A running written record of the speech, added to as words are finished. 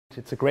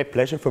It's a great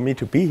pleasure for me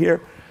to be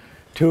here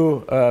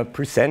to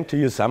present to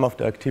you some of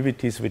the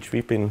activities which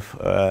we've been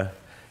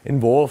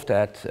involved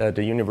at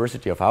the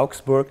University of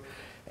Augsburg.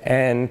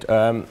 And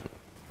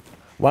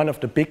one of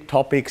the big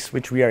topics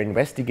which we are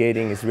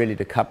investigating is really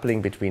the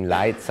coupling between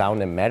light,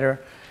 sound, and matter,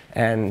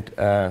 and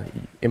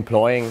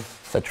employing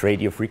such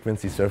radio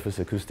frequency surface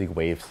acoustic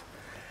waves.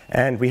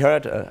 And we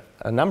heard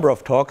a number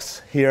of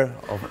talks here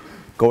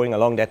going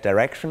along that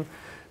direction.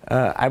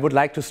 I would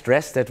like to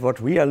stress that what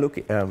we are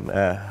looking,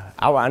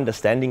 our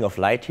understanding of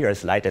light here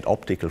is light at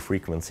optical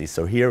frequencies.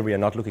 So here we are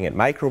not looking at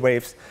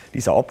microwaves.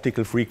 These are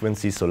optical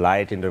frequencies, so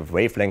light in the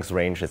wavelength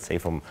range, let's say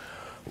from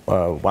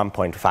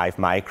 1.5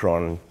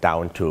 micron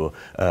down to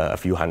a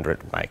few hundred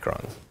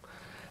microns.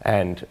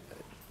 And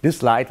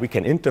this light we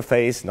can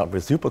interface, not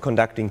with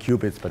superconducting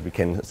qubits, but we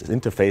can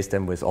interface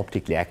them with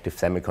optically active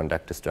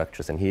semiconductor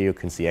structures. And here you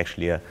can see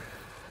actually a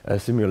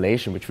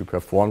simulation which we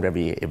performed where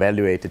we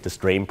evaluated the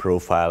strain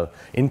profile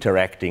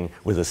interacting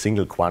with a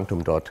single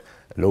quantum dot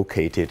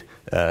located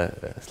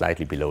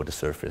slightly below the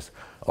surface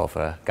of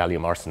a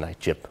gallium arsenide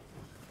chip.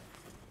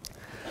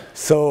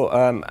 So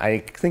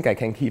I think I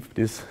can keep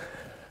this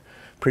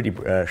pretty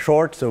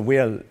short. So we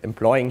are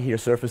employing here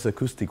surface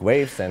acoustic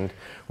waves, and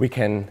we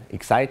can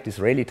excite these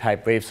Rayleigh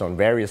type waves on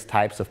various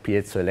types of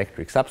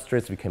piezoelectric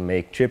substrates. We can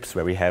make chips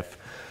where we have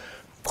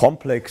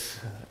complex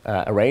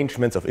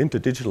arrangements of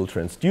interdigital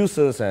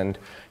transducers and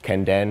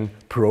can then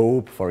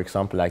probe, for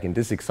example, like in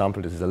this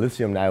example, this is a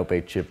lithium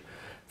niobate chip,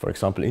 for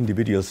example,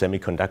 individual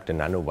semiconductor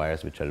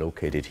nanowires which are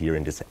located here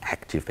in this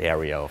active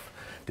area of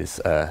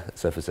this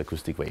surface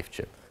acoustic wave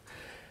chip.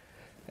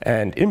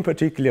 And in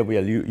particular, we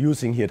are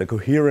using here the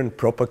coherent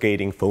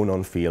propagating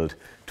phonon field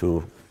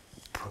to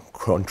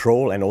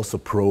control and also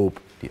probe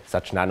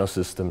such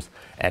nanosystems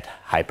at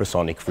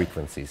hypersonic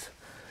frequencies,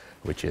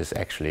 which is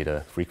actually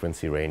the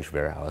frequency range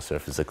where our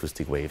surface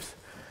acoustic waves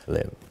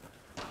live.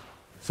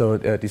 So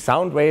the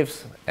sound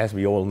waves, as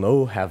we all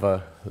know, have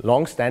a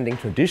long-standing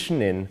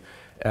tradition in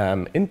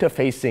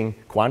interfacing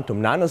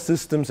quantum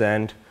nanosystems,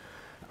 and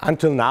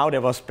until now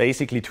there was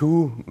basically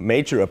two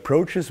major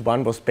approaches.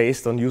 One was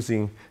based on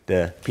using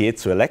the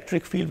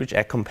piezoelectric field which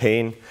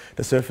accompany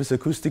the surface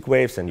acoustic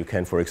waves, and you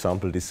can, for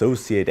example,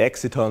 dissociate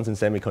excitons in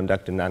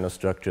semiconductor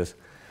nanostructures,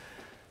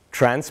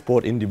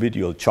 transport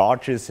individual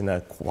charges in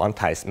a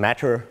quantized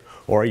matter,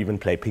 or even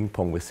play ping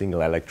pong with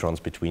single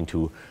electrons between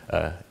two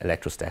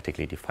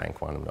electrostatically defined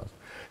quantum dots.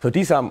 So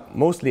these are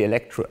mostly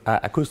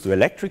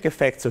acoustoelectric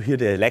effects, so here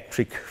the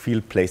electric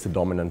field plays a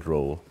dominant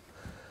role.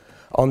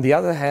 On the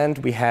other hand,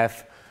 we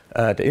have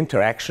the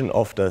interaction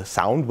of the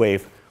sound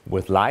wave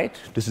with light.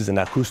 This is an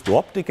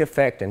acousto-optic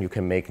effect, and you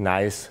can make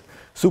nice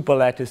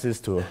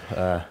superlattices to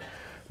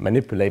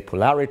manipulate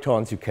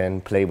polaritons. You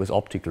can play with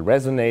optical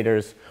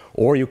resonators,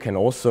 or you can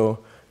also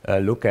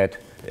look at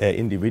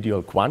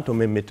individual quantum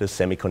emitters,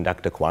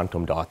 semiconductor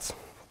quantum dots.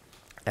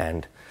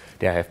 And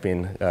there have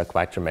been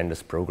quite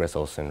tremendous progress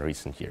also in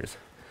recent years.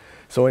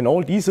 So in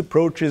all these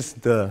approaches,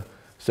 the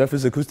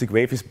surface acoustic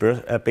wave is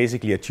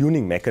basically a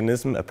tuning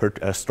mechanism,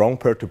 a strong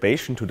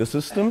perturbation to the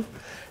system.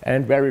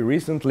 And very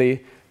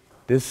recently,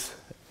 these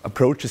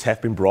approaches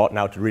have been brought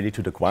now really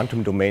to the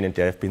quantum domain, and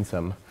there have been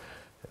some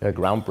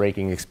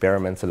groundbreaking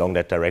experiments along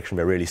that direction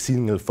where really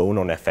single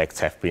phonon effects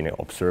have been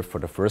observed for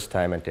the first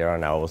time, and there are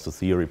now also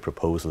theory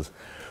proposals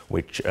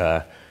which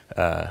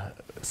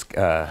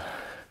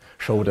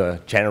show the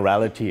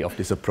generality of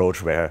this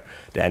approach, where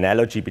the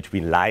analogy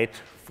between light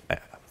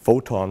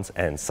photons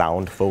and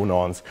sound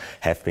phonons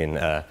have been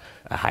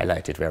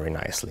highlighted very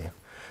nicely.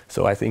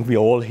 So I think we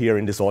all here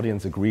in this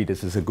audience agree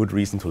this is a good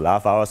reason to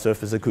love our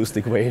surface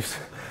acoustic waves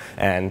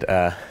and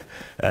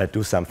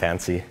do some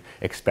fancy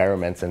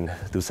experiments and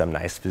do some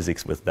nice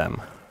physics with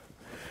them.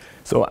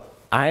 So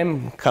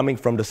I'm coming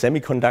from the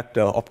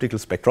semiconductor optical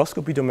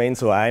spectroscopy domain,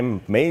 so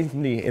I'm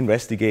mainly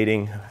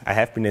investigating, I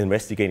have been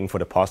investigating for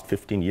the past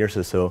 15 years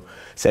or so,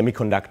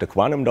 semiconductor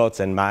quantum dots,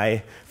 and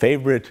my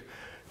favorite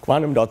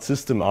quantum dot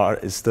system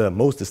is the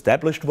most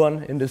established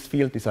one in this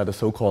field. These are the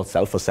so-called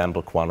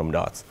self-assembled quantum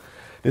dots.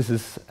 This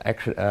is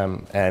actually,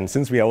 and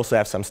since we also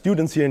have some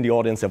students here in the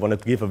audience, I wanted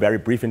to give a very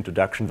brief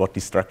introduction what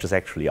these structures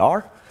actually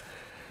are.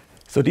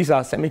 So these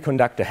are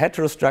semiconductor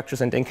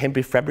heterostructures, and then can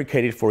be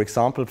fabricated, for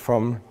example,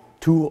 from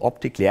two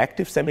optically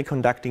active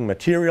semiconducting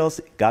materials,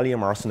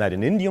 gallium arsenide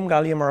and indium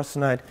gallium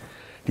arsenide.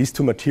 These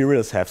two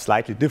materials have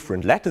slightly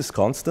different lattice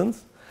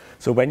constants.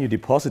 So when you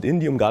deposit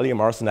indium gallium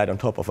arsenide on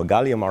top of a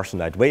gallium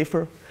arsenide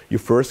wafer, you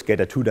first get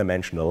a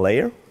two-dimensional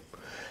layer,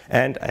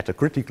 and at a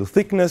critical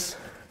thickness,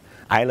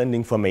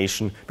 islanding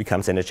formation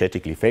becomes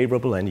energetically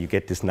favorable, and you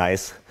get this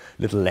nice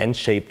little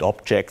lens-shaped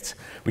objects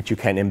which you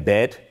can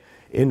embed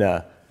in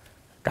a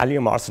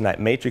gallium arsenide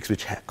matrix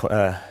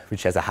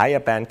which has a higher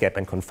band gap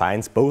and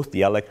confines both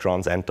the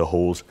electrons and the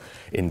holes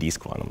in these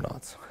quantum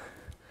dots.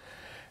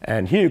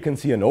 And here you can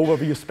see an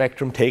overview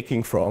spectrum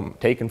taken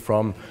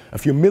from a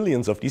few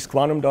millions of these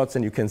quantum dots,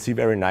 and you can see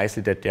very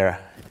nicely that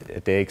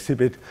they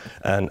exhibit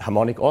an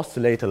harmonic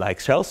oscillator-like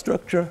shell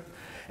structure.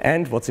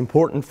 And what's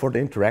important for the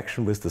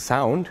interaction with the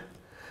sound,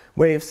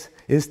 waves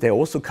is they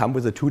also come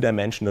with a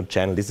two-dimensional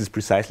channel. This is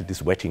precisely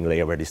this wetting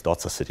layer where these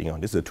dots are sitting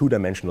on. This is a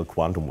two-dimensional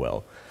quantum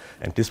well.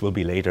 And this will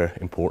be later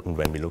important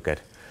when we look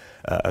at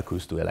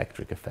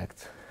acoustoelectric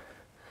effects.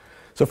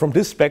 So from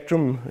this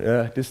spectrum,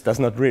 this does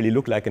not really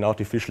look like an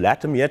artificial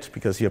atom yet,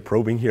 because you're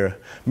probing here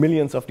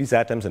millions of these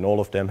atoms, and all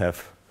of them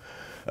have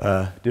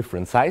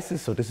different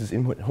sizes. So this is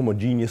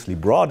homogeneously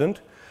broadened.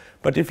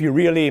 But if you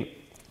really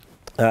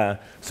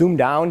zoom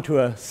down to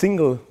a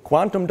single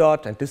quantum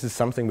dot, and this is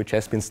something which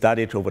has been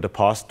studied over the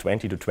past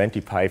 20 to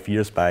 25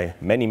 years by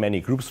many,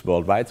 many groups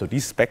worldwide, so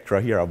these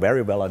spectra here are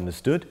very well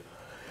understood,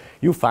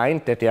 you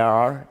find that there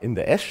are, in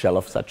the S-shell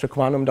of such a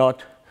quantum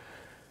dot,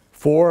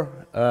 4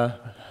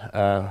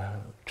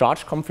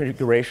 charge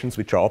configurations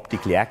which are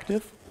optically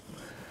active.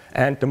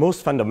 And the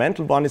most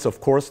fundamental one is,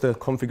 of course, the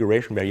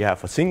configuration where you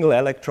have a single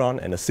electron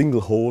and a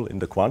single hole in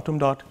the quantum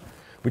dot,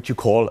 which you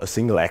call a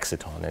single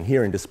exciton. And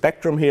here in the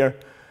spectrum here,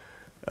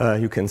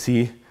 you can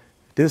see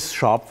this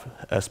sharp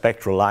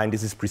spectral line.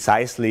 This is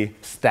precisely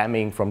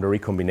stemming from the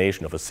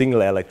recombination of a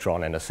single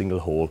electron and a single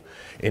hole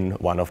in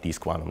one of these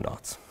quantum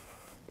dots.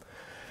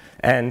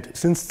 And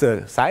since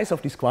the size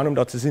of these quantum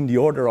dots is in the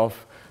order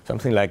of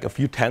something like a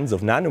few tens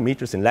of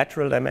nanometers in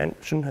lateral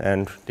dimension,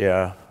 and they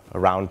are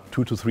around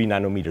 2 to 3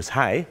 nanometers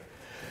high,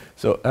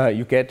 so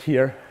you get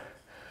here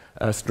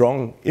a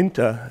strong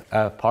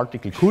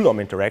inter-particle Coulomb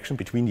interaction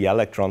between the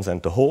electrons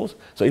and the holes.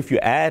 So if you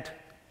add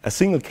a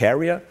single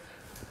carrier,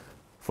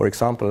 for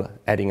example,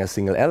 adding a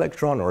single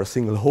electron or a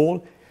single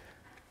hole,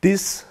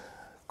 these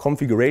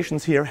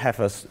configurations here have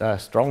a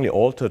strongly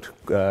altered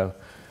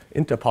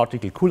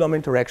interparticle Coulomb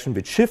interaction,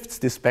 which shifts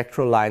the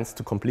spectral lines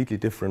to completely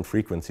different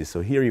frequencies.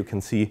 So here you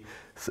can see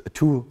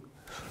 2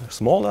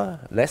 smaller,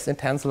 less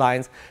intense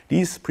lines.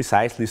 These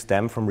precisely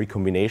stem from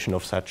recombination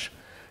of such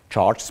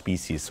charge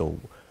species.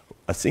 So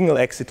a single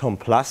exciton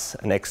plus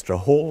an extra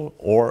hole,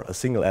 or a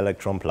single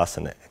electron plus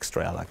an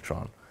extra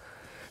electron.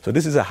 So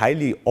this is a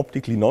highly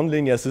optically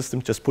nonlinear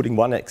system. Just putting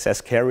one excess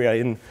carrier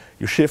in,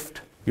 you shift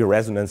your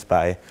resonance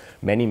by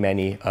many,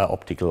 many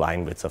optical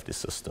line widths of this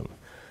system.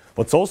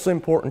 What's also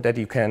important that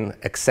you can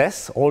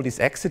access all these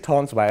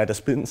excitons via the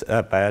spins,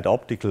 via the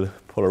optical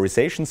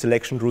polarization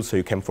selection rule. So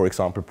you can, for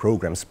example,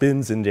 program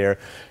spins in there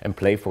and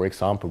play, for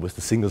example, with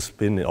the single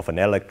spin of an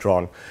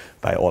electron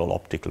by all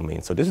optical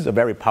means. So this is a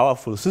very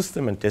powerful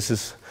system, and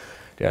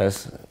there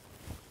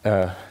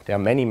are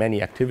many,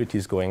 many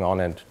activities going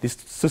on, and these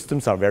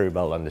systems are very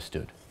well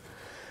understood.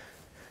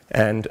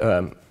 And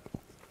there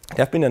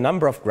have been a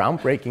number of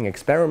groundbreaking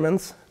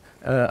experiments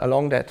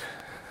along that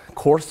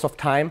course of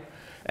time.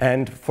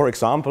 And for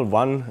example,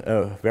 one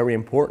very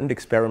important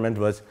experiment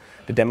was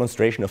the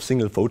demonstration of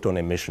single photon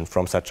emission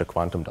from such a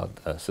quantum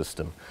dot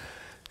system.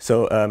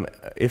 So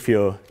if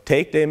you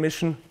take the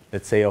emission,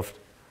 let's say of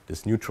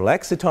this neutral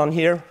exciton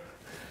here,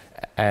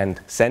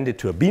 and send it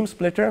to a beam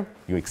splitter,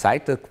 you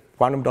excite the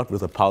quantum dot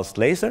with a pulsed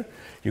laser,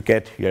 you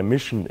get your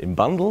emission in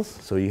bundles.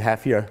 So you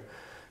have here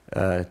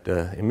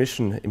the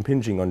emission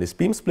impinging on this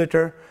beam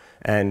splitter,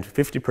 and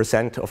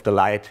 50% of the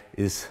light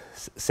is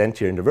sent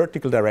here in the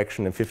vertical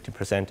direction and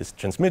 50% is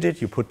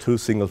transmitted. You put 2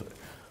 single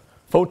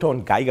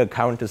photon Geiger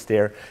counters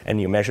there, and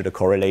you measure the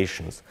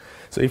correlations.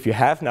 So if you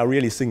have now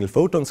really single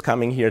photons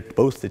coming here,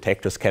 both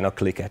detectors cannot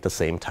click at the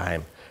same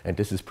time. And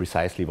this is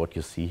precisely what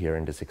you see here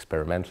in this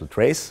experimental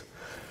trace,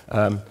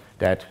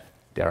 that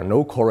there are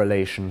no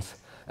correlations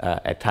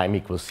at time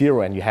equals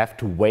 0, and you have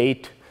to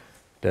wait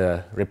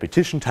the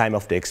repetition time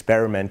of the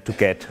experiment to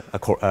get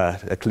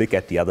a click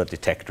at the other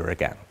detector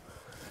again.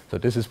 So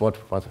this is what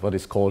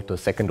is called the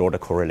second-order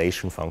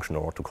correlation function,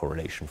 or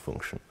autocorrelation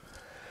function.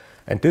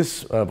 And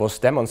this was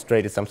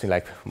demonstrated something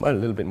like, well, a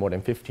little bit more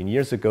than 15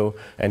 years ago,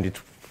 and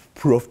it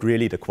proved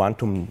really the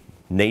quantum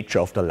nature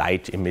of the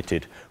light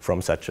emitted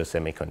from such a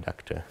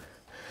semiconductor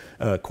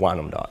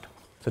quantum dot.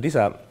 So these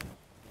are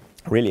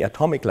really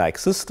atomic-like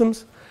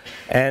systems,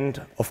 and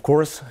of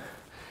course,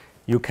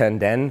 you can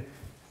then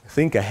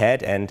think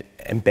ahead and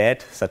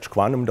embed such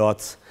quantum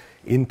dots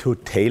into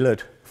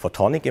tailored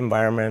photonic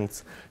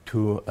environments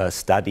to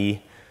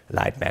study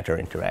light-matter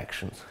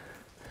interactions.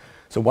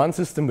 So one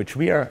system which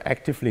we are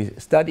actively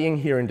studying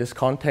here in this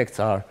context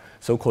are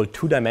so-called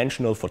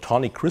two-dimensional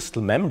photonic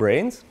crystal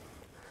membranes,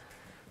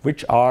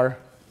 which are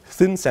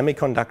thin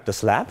semiconductor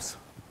slabs,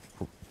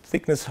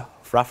 thickness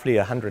of roughly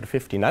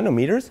 150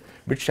 nanometers,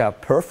 which are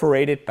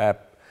perforated by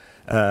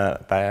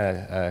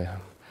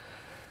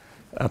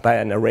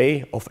an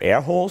array of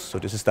air holes. So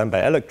this is done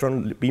by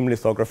electron beam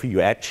lithography.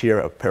 You etch here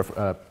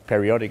a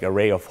periodic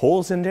array of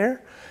holes in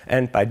there.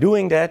 And by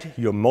doing that,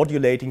 you're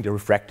modulating the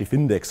refractive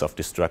index of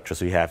the structure.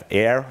 So you have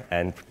air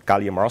and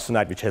gallium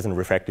arsenide, which has a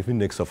refractive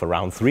index of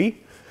around 3.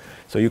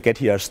 So you get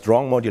here a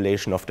strong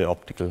modulation of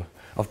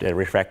the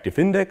refractive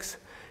index.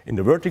 In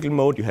the vertical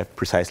mode, you have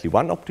precisely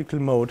one optical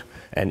mode.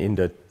 And in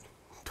the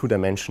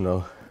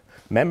two-dimensional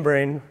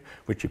membrane,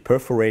 which you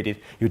perforated,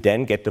 you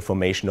then get the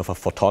formation of a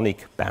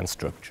photonic band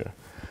structure.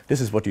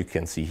 This is what you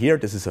can see here.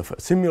 This is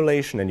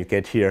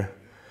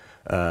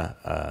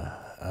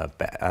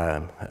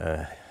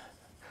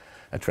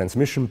a a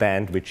transmission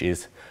band which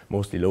is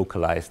mostly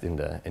localized in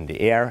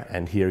the air,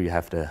 and here you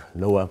have the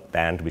lower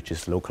band which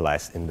is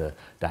localized in the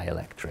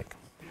dielectric.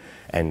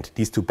 And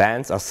these two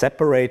bands are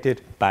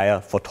separated by a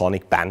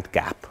photonic band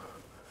gap.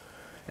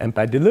 And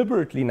by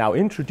deliberately now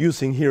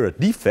introducing here a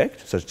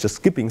defect, so just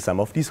skipping some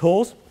of these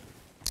holes,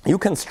 you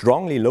can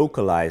strongly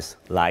localize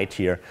light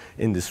here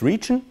in this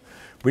region,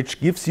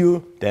 which gives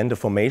you then the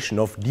formation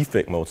of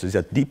defect modes. These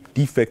are deep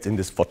defects in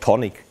this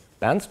photonic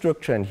band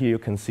structure, and here you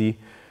can see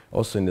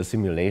also in the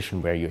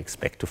simulation where you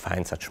expect to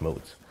find such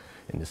modes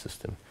in the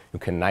system. You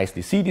can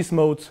nicely see these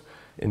modes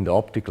in the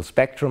optical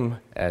spectrum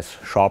as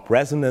sharp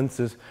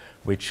resonances,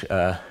 which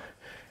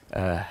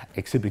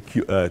exhibit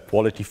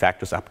quality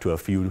factors up to a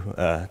few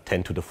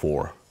 10 to the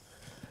 4.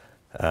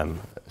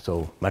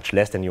 So much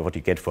less than what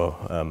you get for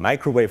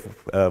microwave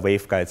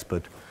waveguides,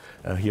 but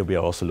here we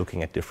are also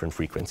looking at different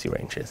frequency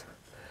ranges.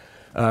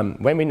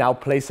 When we now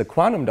place a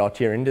quantum dot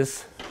here in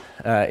this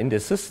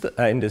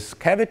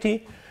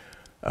cavity,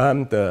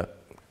 the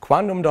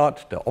quantum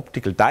dot, the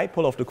optical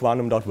dipole of the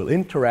quantum dot, will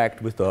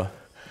interact with the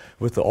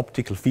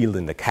optical field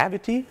in the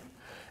cavity,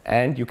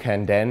 and you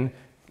can then,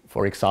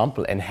 for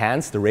example,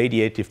 enhance the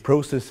radiative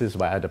processes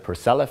via the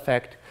Purcell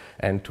effect.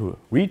 And to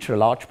reach a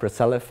large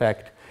Purcell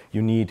effect,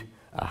 you need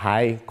a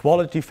high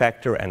quality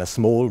factor and a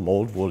small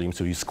mold volume.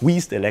 So you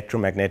squeeze the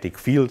electromagnetic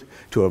field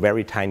to a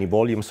very tiny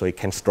volume so it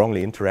can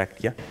strongly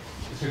interact. Yeah?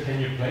 So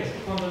can you place the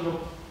quantum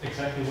dot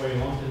exactly where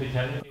you want in the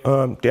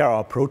cavity? There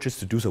are approaches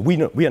to do so.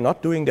 We are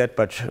not doing that,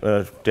 but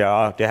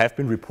there have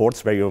been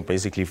reports where you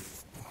basically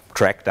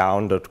track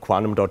down the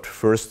quantum dot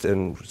first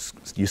and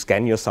you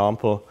scan your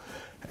sample,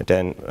 and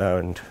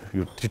then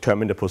you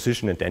determine the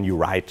position, and then you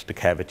write the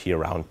cavity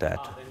around that.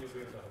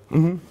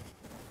 Mm-hmm.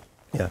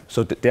 Yeah,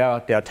 so there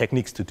are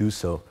techniques to do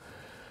so.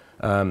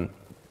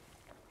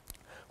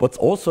 What's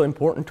also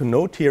important to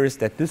note here is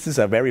that this is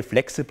a very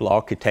flexible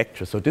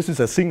architecture. So this is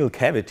a single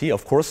cavity.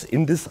 Of course,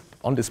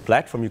 on this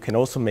platform, you can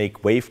also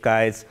make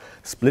waveguides,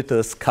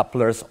 splitters,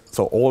 couplers,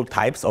 so all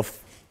types of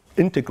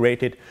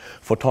integrated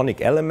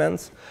photonic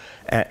elements,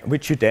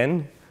 which you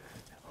then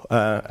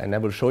and I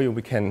will show you,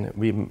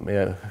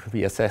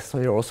 we assess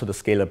here also the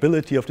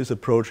scalability of this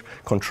approach,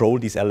 control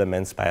these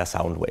elements by a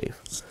sound wave.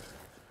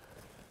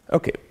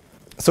 Okay,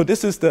 so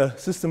this is the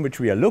system which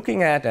we are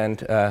looking at,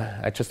 and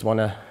I just want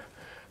to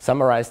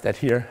summarize that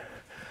here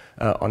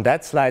on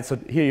that slide. So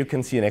here you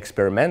can see an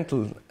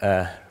experimental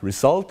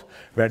result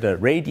where the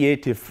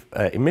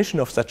radiative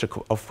emission of such a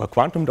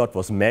quantum dot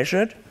was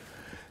measured.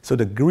 So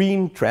the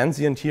green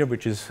transient here,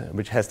 which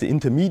has the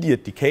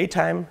intermediate decay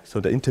time, so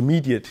the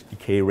intermediate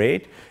decay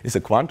rate, is a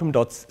quantum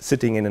dot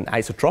sitting in an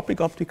isotropic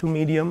optical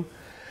medium.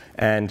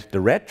 And the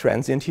red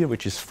transient here,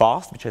 which is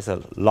fast, which has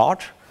a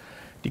large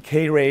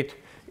decay rate,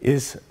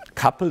 is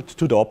coupled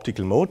to the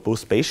optical mode, both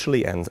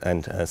spatially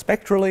and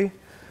spectrally.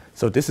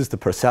 So this is the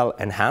Purcell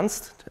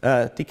enhanced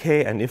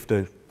decay, and if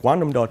the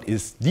quantum dot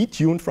is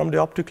detuned from the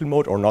optical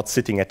mode or not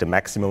sitting at the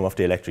maximum of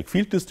the electric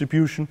field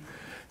distribution,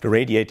 the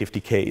radiative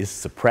decay is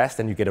suppressed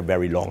and you get a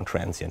very long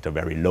transient, a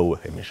very low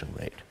emission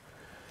rate.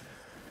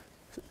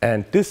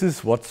 And this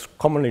is what's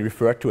commonly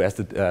referred to as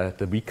the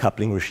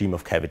recoupling regime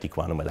of cavity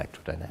quantum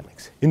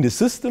electrodynamics. In the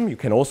system, you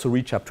can also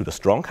reach up to the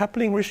strong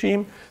coupling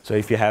regime. So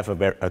if you have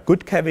a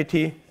good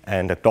cavity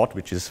and a dot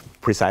which is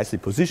precisely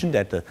positioned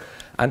at the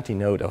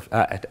antinode of,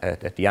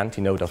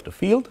 of the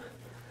field,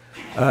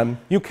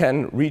 you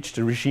can reach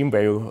the regime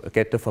where you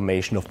get the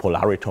formation of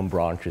polariton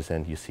branches,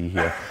 and you see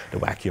here the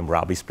vacuum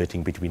Rabi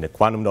splitting between the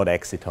quantum dot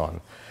exciton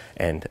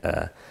and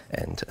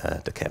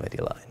the cavity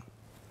line.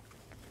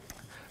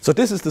 So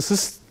these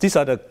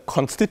are the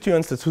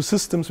constituents, the two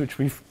systems which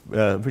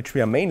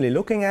we are mainly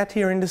looking at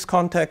here in this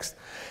context.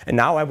 And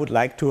now I would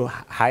like to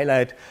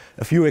highlight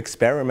a few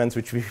experiments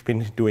which we've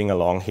been doing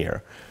along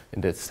here in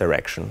this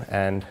direction.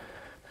 And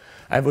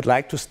I would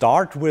like to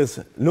start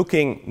with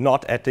looking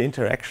not at the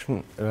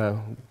interaction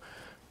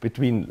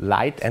between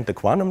light and the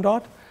quantum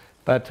dot,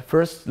 but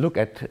first look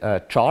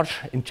at charge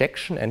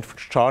injection and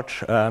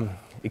charge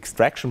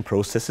extraction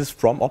processes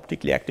from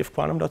optically active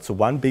quantum dots. So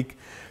one big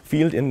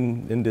field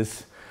in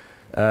this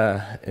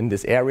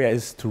area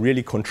is to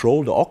really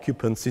control the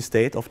occupancy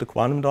state of the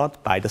quantum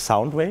dot by the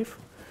sound wave.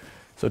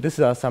 So this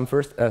is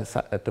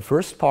the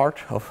first part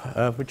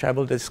of which I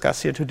will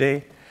discuss here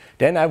today.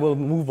 Then I will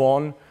move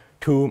on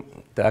to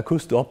the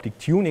acousto-optic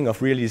tuning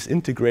of really these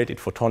integrated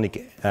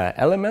photonic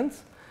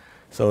elements.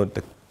 So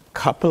the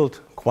coupled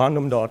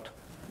quantum dot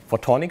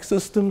photonic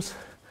systems.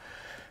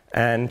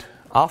 And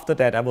after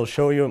that, I will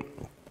show you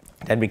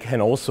that we can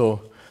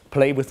also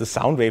play with the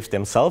sound waves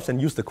themselves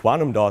and use the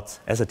quantum dots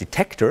as a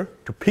detector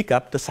to pick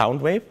up the sound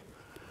wave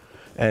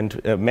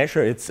and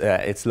measure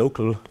its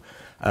local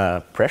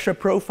pressure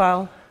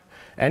profile.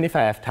 And if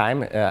I have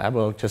time, I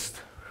will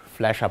just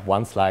flash up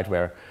one slide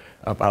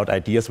about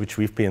ideas which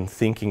we've been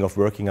thinking of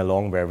working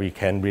along, where we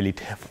can really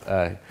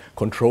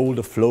control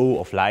the flow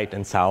of light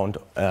and sound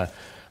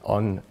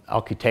on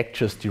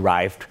architectures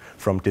derived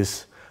from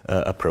this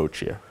approach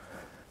here.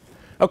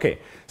 Okay,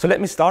 so let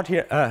me start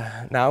here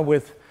now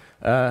with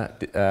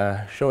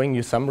showing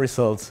you some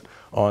results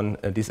on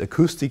this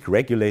acoustic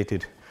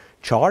regulated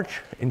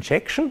charge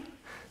injection.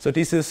 So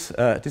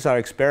these are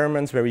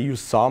experiments where we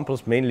use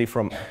samples mainly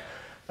from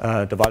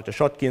the Walter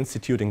Schottky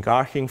Institute in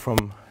Garching,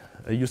 from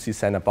UC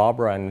Santa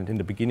Barbara, and in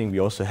the beginning we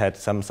also had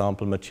some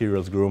sample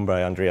materials grown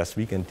by Andreas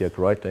Wieg and Dirk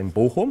Reuter in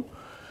Bochum.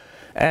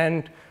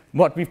 And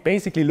what we're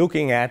basically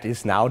looking at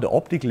is now the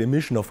optical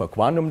emission of a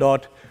quantum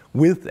dot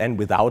with and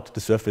without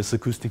the surface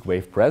acoustic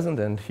wave present.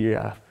 And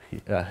here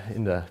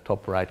in the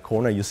top right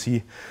corner you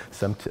see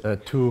some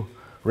two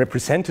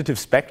representative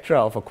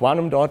spectra of a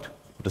quantum dot,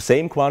 the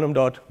same quantum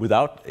dot,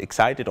 without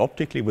excited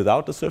optically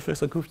without the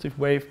surface acoustic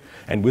wave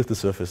and with the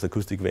surface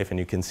acoustic wave. And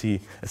you can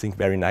see, I think,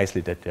 very nicely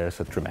that there's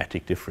a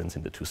dramatic difference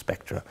in the two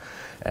spectra.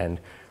 And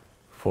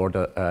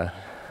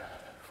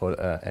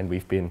and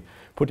we've been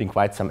putting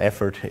quite some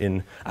effort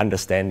in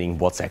understanding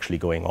what's actually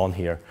going on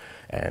here.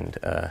 And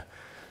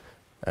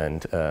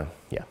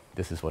yeah,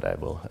 this is what I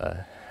will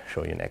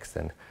show you next.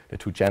 And the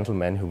two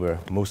gentlemen who were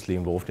mostly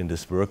involved in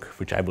this work,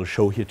 which I will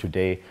show here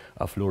today,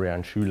 are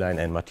Florian Schülein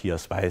and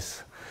Matthias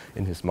Weiß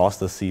in his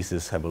master's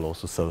thesis. I will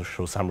also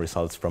show some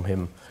results from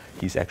him.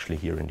 He's actually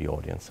here in the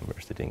audience, and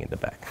we're sitting in the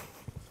back.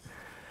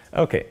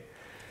 Okay,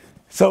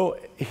 so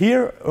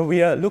here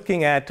we are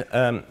looking at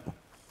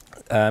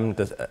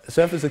the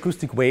surface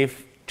acoustic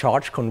wave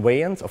charge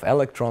conveyance of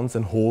electrons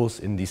and holes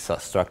in these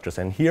structures.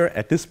 And here,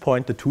 at this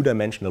point, the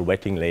two-dimensional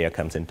wetting layer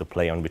comes into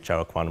play on which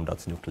our quantum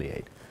dots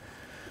nucleate.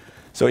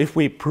 So if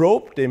we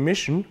probe the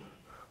emission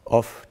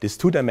of this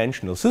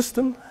two-dimensional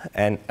system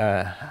and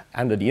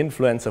under the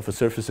influence of a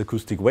surface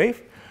acoustic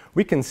wave,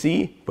 we can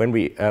see when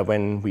we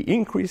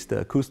increase the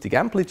acoustic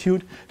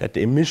amplitude that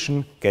the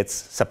emission gets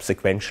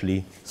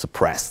subsequently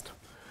suppressed.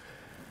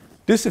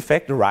 This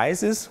effect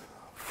arises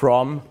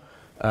from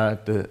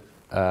the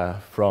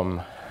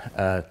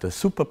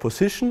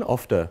superposition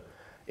of the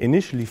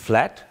initially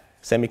flat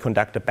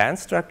semiconductor band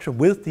structure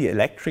with the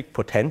electric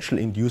potential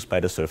induced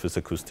by the surface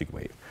acoustic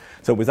wave.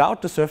 So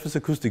without the surface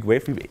acoustic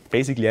wave, we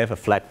basically have a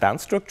flat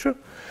band structure,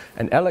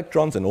 and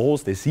electrons and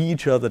holes, they see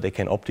each other, they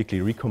can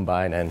optically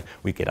recombine, and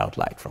we get out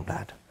light from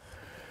that.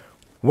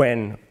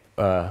 When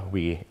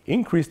we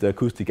increase the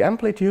acoustic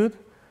amplitude,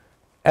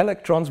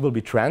 electrons will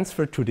be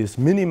transferred to this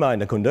minima in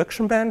the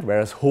conduction band,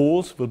 whereas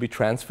holes will be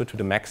transferred to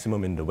the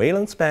maximum in the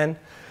valence band.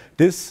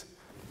 This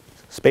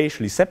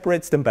spatially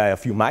separates them by a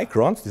few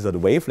microns. These are the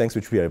wavelengths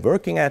which we are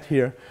working at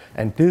here.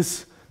 And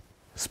this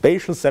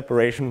spatial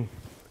separation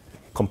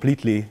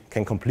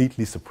can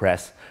completely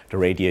suppress the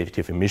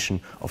radiative emission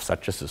of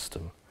such a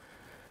system.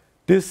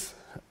 This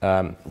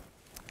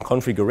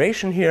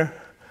configuration here,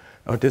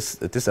 or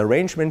this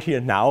arrangement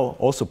here, now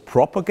also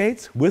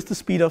propagates with the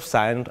speed of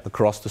sound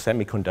across the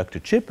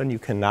semiconductor chip, and you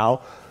can now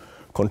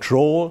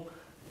control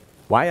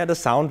via the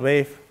sound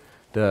wave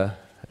the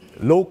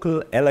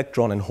local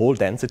electron and hole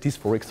densities,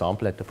 for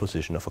example, at the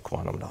position of a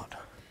quantum dot.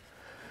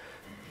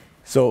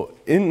 So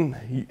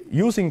in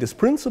using this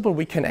principle,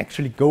 we can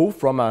actually go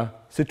from a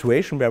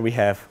situation where we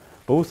have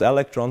both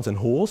electrons and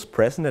holes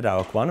present at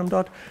our quantum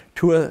dot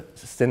to a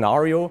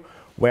scenario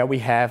where we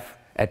have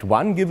at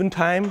one given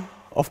time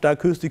of the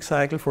acoustic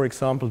cycle, for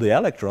example, the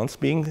electrons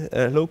being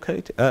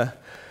located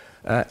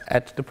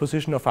at the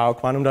position of our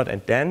quantum dot,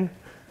 and then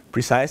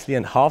precisely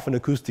half an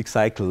acoustic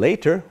cycle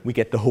later, we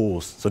get the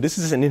holes. So this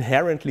is an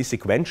inherently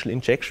sequential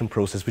injection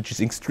process, which is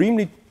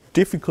extremely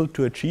difficult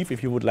to achieve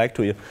if you would like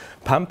to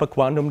pump a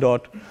quantum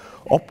dot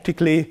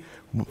optically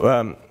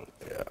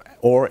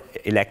or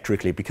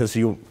electrically, because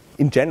you,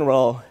 in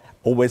general,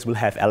 always will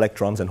have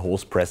electrons and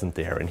holes present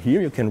there. And here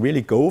you can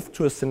really go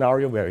to a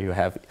scenario where you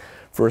have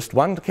first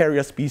one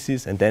carrier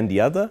species and then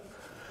the other,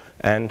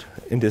 and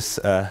in this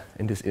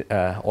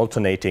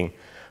alternating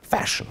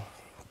fashion.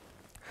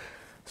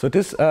 So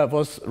this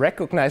was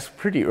recognized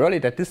pretty early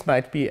that this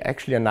might be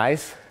actually a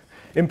nice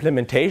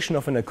implementation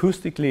of an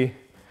acoustically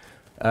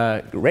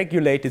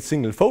regulated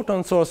single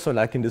photon source. So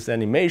like in this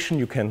animation,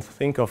 you can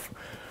think of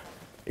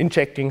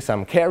injecting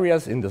some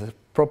carriers in the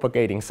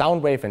propagating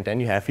sound wave, and then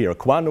you have here a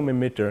quantum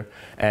emitter,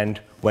 and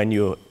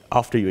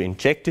after you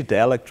injected the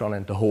electron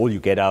and the hole, you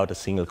get out a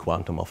single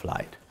quantum of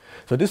light.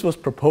 So this was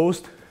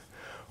proposed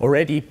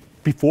already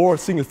before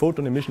single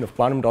photon emission of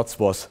quantum dots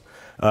was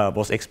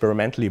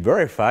experimentally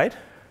verified.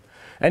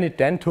 And it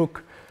then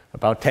took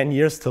about 10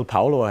 years till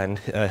Paolo and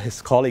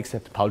his colleagues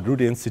at the Paul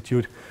Drude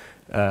Institute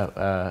did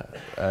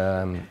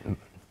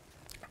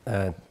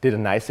a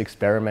nice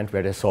experiment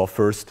where they saw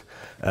first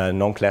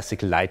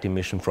non-classical light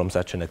emission from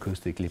such an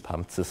acoustically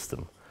pumped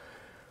system.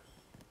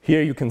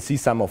 Here you can see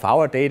some of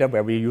our data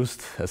where we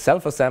used a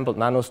self-assembled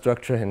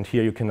nanostructure, and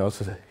here you can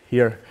also,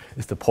 here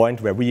is the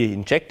point where we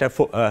inject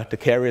the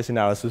carriers in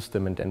our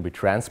system and then we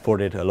transport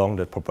it along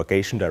the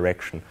propagation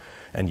direction.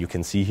 And you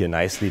can see here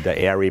nicely the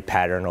airy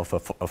pattern of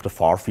the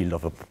far field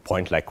of a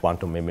point like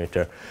quantum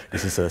emitter.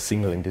 This is a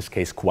single, in this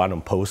case,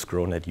 quantum post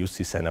grown at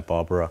UC Santa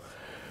Barbara,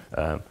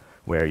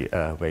 where you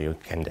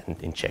can then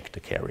inject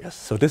the carriers.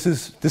 So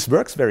this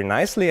works very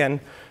nicely, and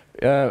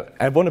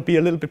I want to be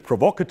a little bit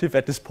provocative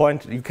at this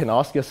point. You can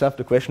ask yourself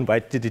the question, why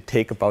did it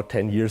take about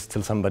 10 years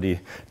till somebody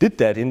did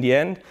that in the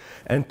end?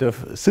 And the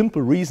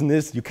simple reason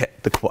is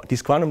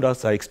these quantum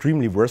dots are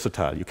extremely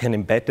versatile. You can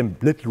embed them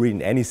literally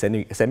in any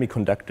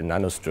semiconductor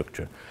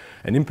nanostructure.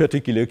 And in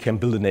particular, you can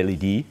build an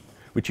LED,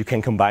 which you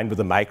can combine with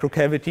a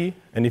microcavity.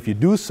 And if you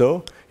do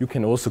so, you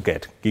can also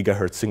get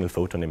gigahertz single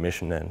photon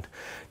emission. And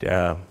there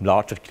are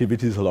large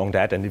activities along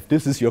that. And if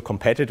this is your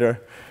competitor,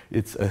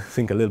 it's, I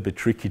think, a little bit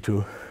tricky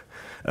to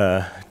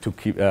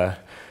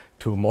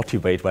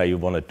motivate why you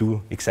want to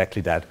do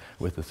exactly that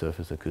with the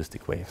surface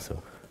acoustic wave.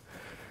 So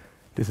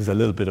this is a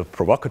little bit of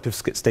provocative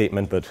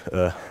statement, but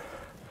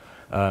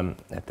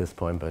at this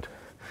point. But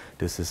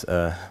this is,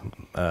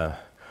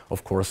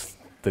 of course,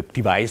 the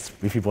device.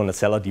 If you want to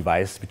sell a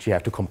device, which you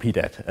have to compete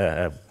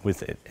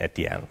with it at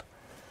the end.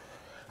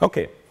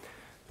 Okay.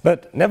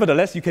 But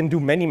nevertheless, you can do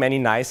many, many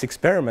nice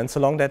experiments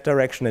along that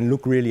direction and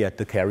look really at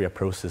the carrier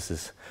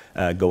processes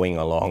going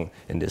along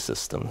in this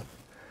system.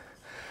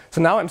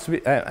 So now I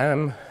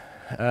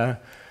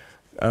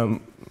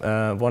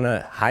want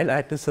to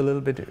highlight this a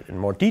little bit in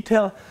more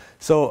detail.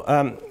 So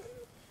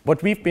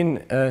what we've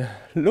been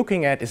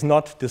looking at is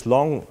not this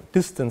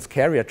long-distance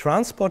carrier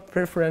transport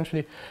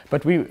preferentially,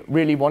 but we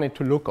really wanted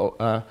to look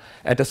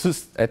at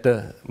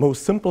the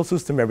most simple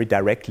system where we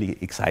directly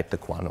excite the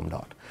quantum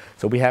dot.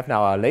 So we have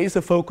now our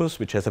laser focus,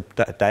 which has a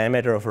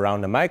diameter of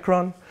around a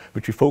micron,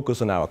 which we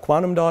focus on our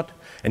quantum dot,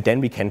 and then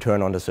we can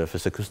turn on the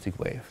surface acoustic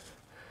wave.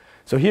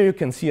 So here you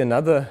can see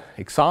another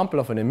example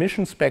of an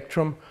emission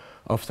spectrum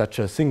of such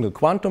a single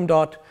quantum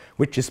dot,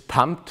 which is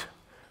pumped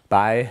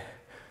by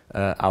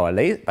our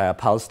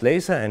pulsed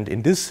laser. And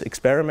in this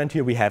experiment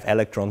here, we have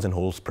electrons and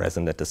holes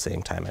present at the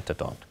same time at the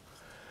dot.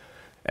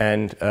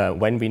 And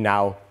when we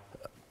now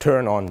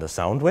turn on the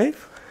sound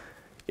wave,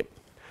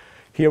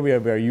 here we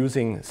are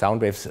using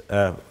sound waves,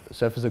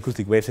 surface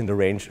acoustic waves in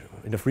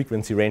the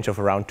frequency range of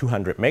around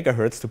 200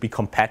 megahertz to be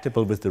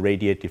compatible with the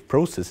radiative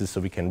processes,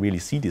 so we can really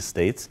see these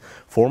states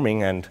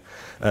forming and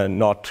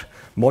not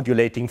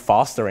modulating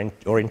faster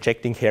or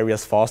injecting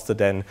carriers faster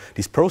than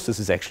these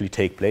processes actually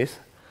take place.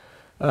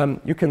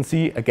 You can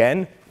see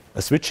again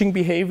a switching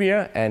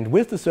behavior, and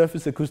with the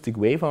surface acoustic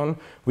wave on,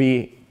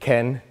 we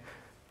can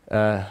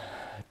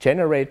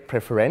generate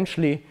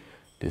preferentially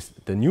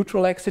the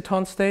neutral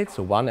exciton state,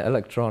 so one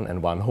electron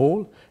and one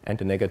hole, and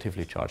the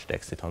negatively charged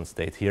exciton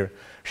state here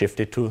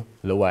shifted to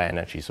lower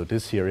energy. So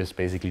this here is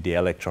basically the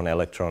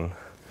electron-electron,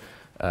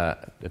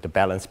 the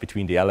balance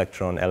between the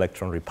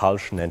electron-electron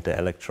repulsion and the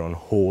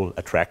electron-hole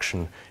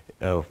attraction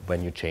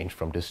when you change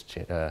from this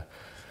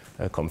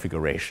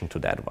configuration to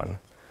that one.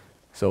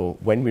 So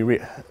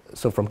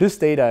so from this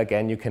data,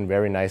 again, you can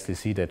very nicely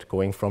see that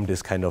going from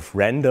this kind of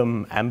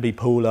random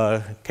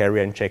ambipolar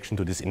carrier injection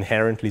to this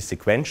inherently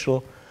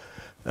sequential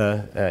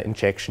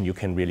injection, you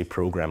can really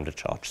program the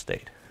charge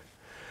state.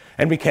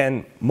 And we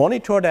can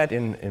monitor that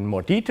in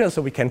more detail.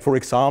 So we can, for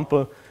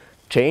example,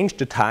 change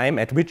the time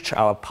at which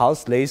our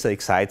pulsed laser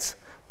excites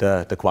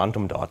the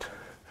quantum dot.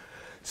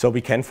 So we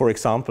can, for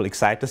example,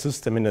 excite the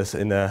system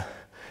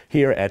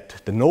here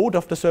at the node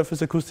of the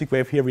surface acoustic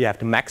wave. Here we have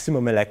the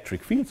maximum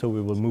electric field, so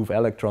we will move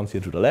electrons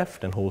here to the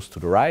left and holes to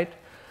the right.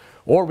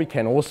 Or we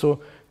can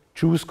also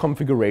choose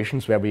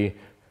configurations where we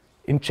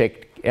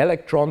inject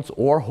electrons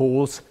or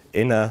holes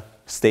in a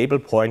stable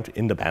point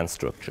in the band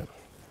structure.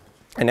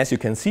 And as you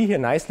can see here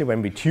nicely,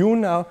 when we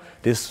tune now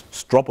this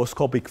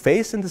stroboscopic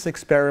phase in this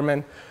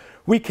experiment,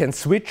 we can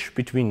switch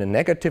between the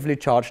negatively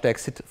charged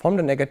from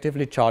the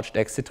negatively charged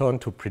exciton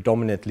to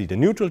predominantly the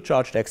neutral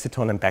charged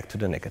exciton and back to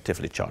the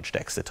negatively charged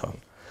exciton.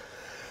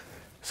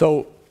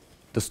 So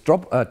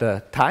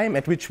the time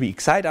at which we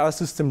excite our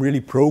system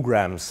really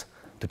programs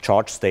the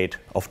charge state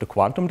of the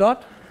quantum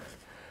dot.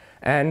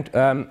 And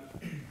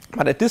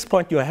but at this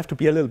point, you have to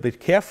be a little bit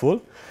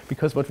careful,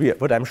 because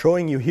what I'm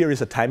showing you here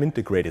is a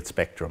time-integrated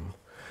spectrum.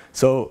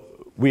 So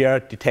we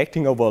are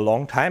detecting over a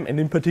long time, and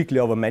in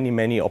particular over many,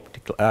 many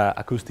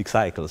acoustic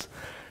cycles.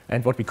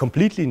 And what we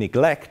completely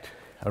neglect,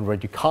 and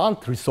what you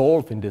can't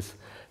resolve in this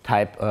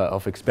type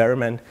of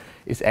experiment,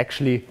 is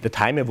actually the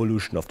time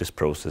evolution of this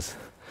process.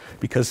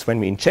 Because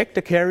when we inject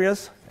the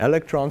carriers,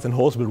 electrons and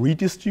holes will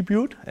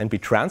redistribute and be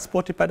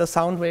transported by the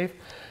sound wave,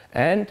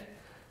 and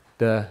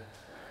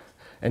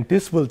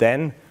this will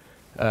then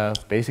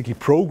basically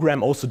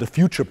program also the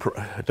future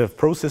the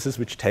processes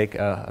which take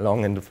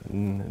along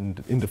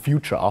in the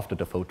future after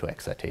the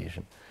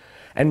photoexcitation.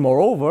 And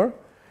moreover,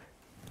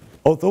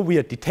 although we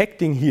are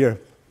detecting here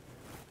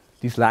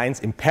these lines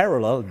in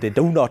parallel, they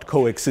do not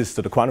coexist.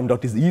 So the quantum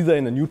dot is either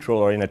in a neutral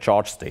or in a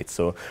charged state.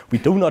 So we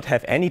do not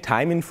have any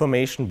time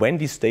information when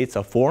these states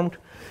are formed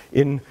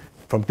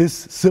from this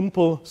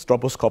simple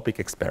stroboscopic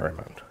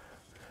experiment.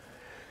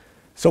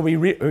 So we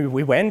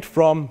went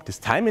from this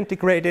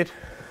time-integrated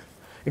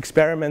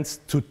experiments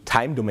to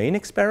time domain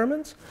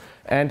experiments.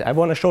 And I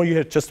want to show you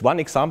here just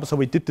one example. So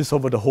we did this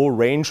over the whole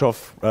range of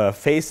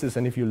phases,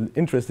 and if you're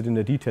interested in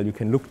the detail, you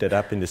can look that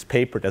up in this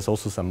paper. There's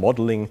also some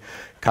modeling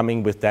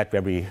coming with that,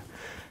 where we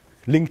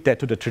linked that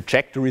to the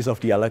trajectories of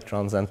the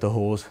electrons and the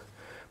holes.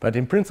 But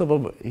in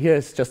principle, here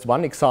is just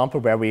one example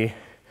where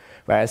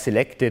I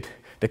selected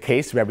the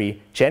case where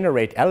we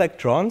generate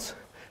electrons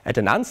at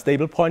an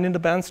unstable point in the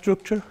band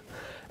structure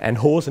and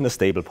holes in a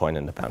stable point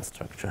in the band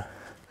structure.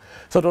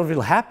 So what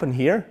will happen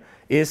here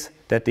is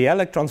that the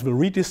electrons will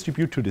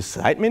redistribute to the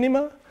side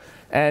minima,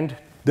 and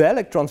the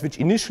electrons which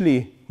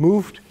initially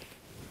moved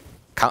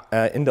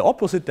in the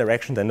opposite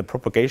direction than the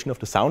propagation of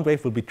the sound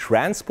wave will be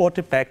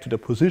transported back to the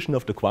position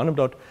of the quantum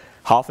dot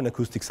half an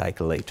acoustic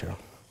cycle later.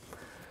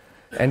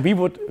 And we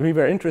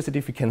were interested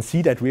if we can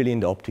see that really in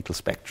the optical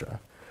spectra.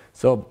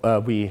 So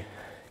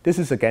this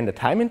is again the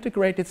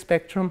time-integrated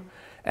spectrum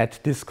at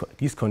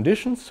these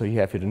conditions. So you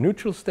have here the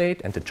neutral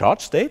state and the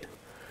charge state.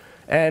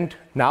 And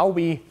now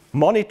we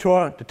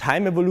monitor the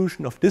time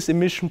evolution of this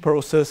emission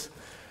process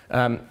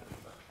and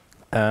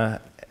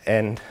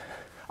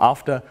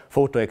after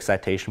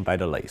photoexcitation by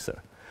the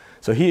laser.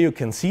 So here you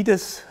can see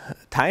this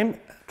time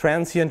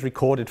transient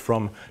recorded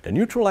from the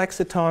neutral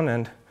exciton,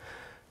 and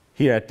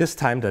here at this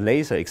time the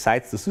laser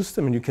excites the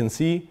system, and you can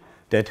see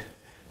that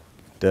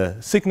the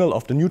signal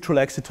of the neutral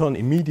exciton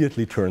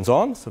immediately turns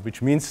on, so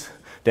which means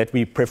that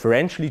we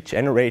preferentially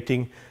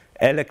generating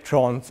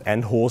electrons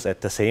and holes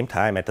at the same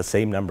time at the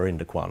same number in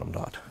the quantum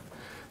dot.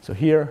 So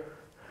here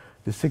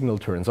the signal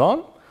turns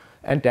on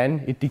and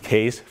then it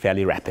decays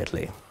fairly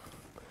rapidly.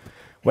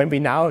 When we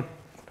now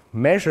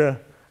measure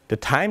the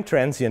time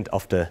transient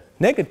of the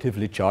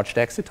negatively charged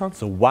exciton,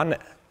 so one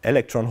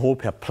electron hole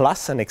pair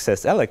plus an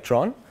excess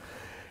electron,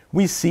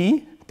 we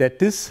see that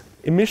this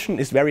emission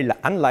is very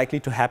unlikely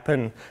to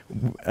happen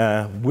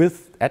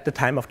at the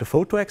time of the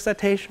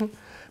photoexcitation,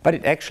 but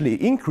it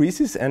actually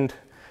increases and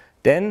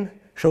then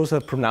shows a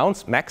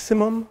pronounced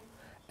maximum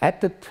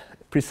at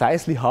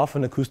precisely half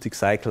an acoustic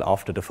cycle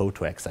after the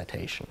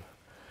photoexcitation.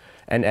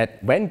 And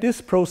when this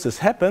process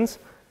happens,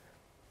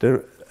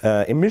 the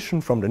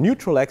emission from the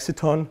neutral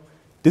exciton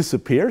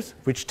disappears,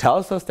 which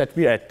tells us that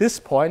we are at this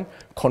point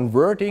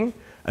converting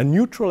a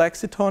neutral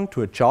exciton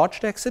to a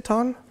charged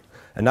exciton,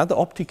 another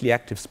optically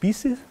active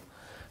species,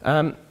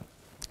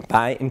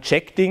 by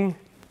injecting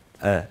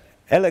an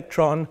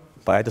electron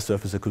by the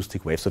surface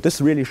acoustic wave. So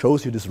this really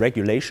shows you this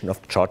regulation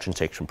of the charge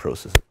injection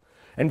process.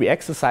 And we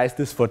exercise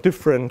this for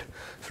different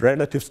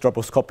relative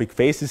stroboscopic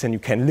phases, and you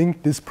can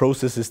link these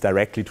processes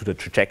directly to the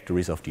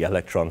trajectories of the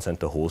electrons and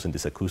the holes in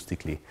this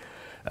acoustically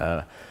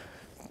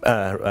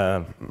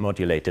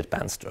modulated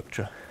band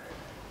structure.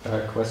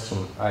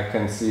 Question. I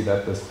can see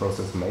that this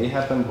process may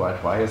happen,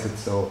 but why is it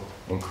so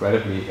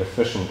incredibly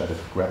efficient that it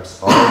grabs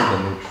all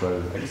the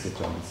neutral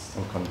excitons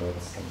and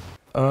converts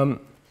them?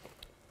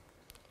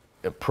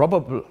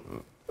 Probably,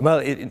 well,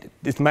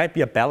 it might be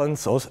a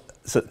balance also.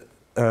 So,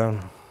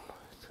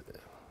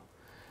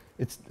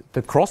 it's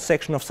the cross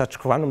section of such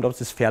quantum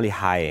dots is fairly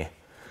high,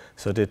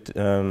 so that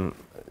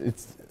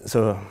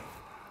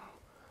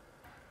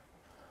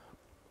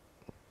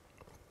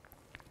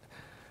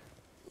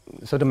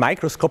so the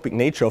microscopic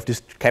nature of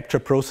these capture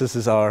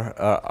processes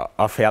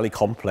are fairly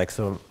complex.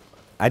 So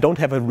I don't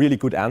have a really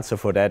good answer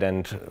for that,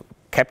 and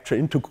capture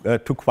into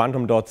two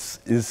quantum dots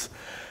is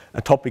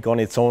a topic on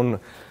its own.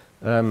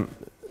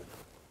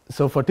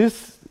 So for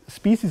this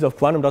species of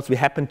quantum dots, we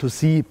happen to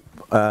see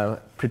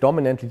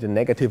predominantly the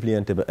negatively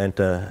and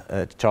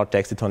the charged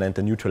exciton and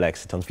the neutral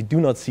excitons. We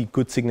do not see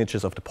good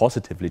signatures of the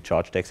positively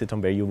charged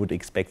exciton, where you would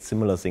expect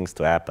similar things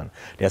to happen.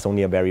 There's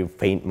only a very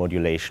faint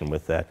modulation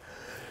with that.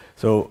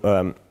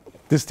 So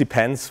this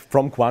depends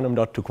from quantum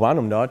dot to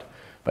quantum dot,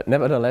 but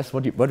nevertheless,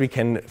 what we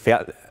can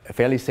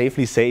fairly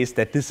safely say is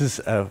that this is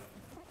a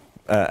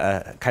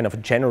kind of a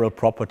general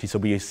property. So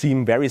we see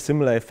very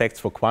similar effects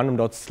for quantum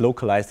dots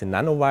localized in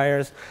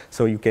nanowires.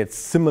 So you get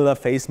similar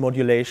phase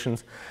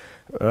modulations.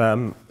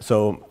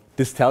 So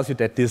this tells you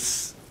that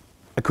this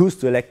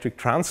acoustoelectric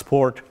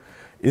transport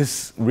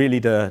is really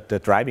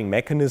the driving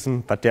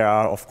mechanism, but there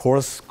are, of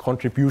course,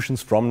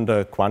 contributions from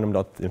the quantum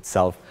dot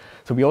itself.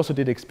 So we also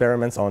did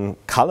experiments on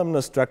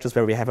columnar structures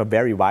where we have a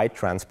very wide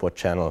transport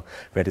channel,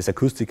 where this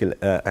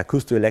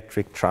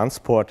acoustoelectric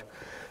transport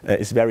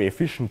is very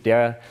efficient.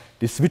 There,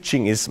 the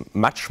switching is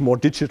much more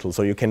digital,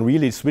 so you can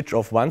really switch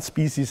off one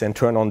species and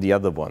turn on the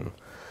other one,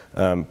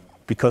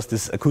 because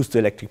these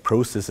acoustoelectric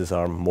processes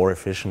are more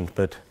efficient.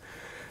 But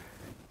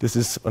this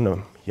is,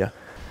 yeah.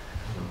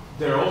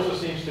 There also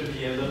seems to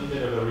be a little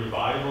bit of a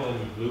revival in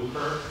the blue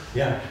curve.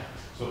 Yeah.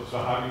 So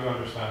how do you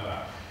understand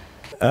that?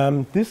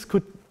 This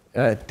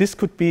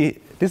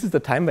is the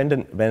time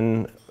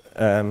when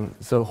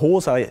so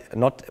holes are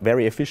not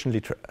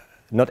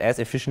as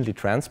efficiently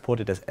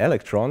transported as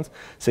electrons.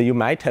 So you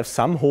might have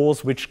some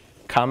holes which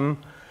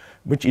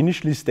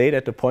initially stayed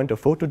at the point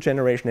of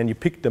photogeneration, and you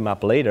pick them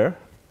up later.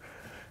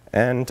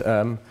 And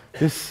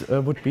this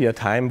would be a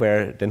time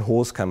where then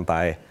holes come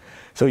by.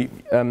 So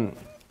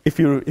if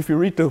you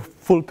read the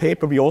full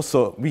paper,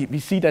 we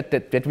see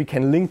that we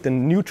can link the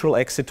neutral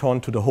exciton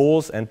to the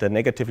holes and the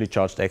negatively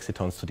charged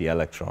excitons to the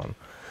electron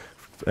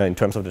in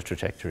terms of the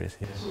trajectories.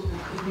 Yes. So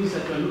it means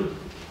that they're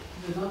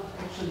not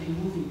actually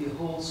moving the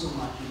holes so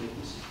much in the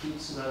acoustic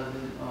fields rather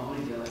than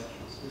only the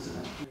electrons,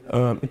 isn't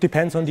it? It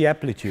depends on the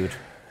amplitude.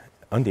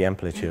 on the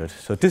amplitude.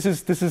 So this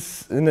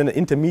is in an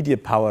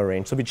intermediate power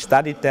range. So we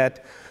studied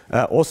that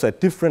also at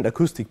different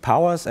acoustic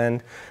powers,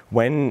 and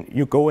when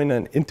you go in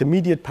an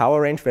intermediate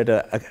power range where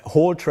the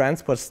whole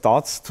transport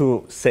starts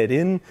to set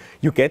in,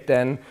 you get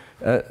then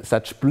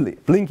such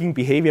blinking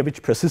behavior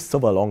which persists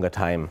over a longer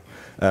time,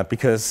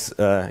 because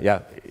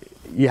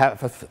you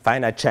have a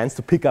finite chance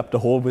to pick up the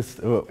whole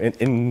with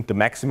in the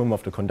maximum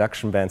of the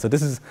conduction band. So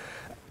this is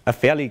a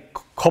fairly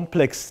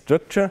complex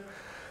structure,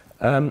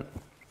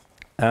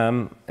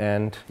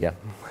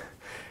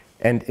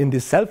 and in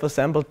these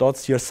self-assembled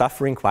dots, you're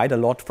suffering quite a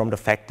lot from the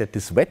fact that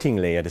this wetting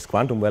layer, this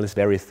quantum well, is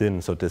very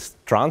thin. So this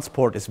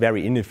transport is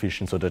very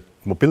inefficient. So the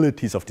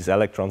mobilities of these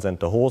electrons and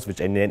the holes,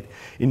 which in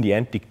the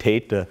end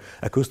dictate the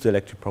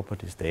acoustoelectric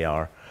properties, they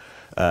are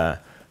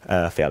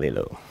fairly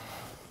low.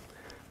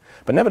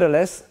 But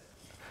nevertheless,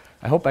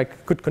 I hope I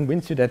could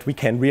convince you that we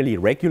can really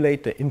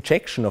regulate the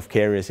injection of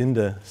carriers in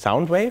the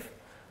sound wave,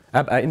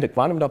 in the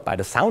quantum dot by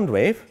the sound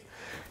wave.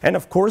 And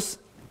of course,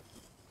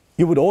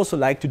 you would also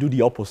like to do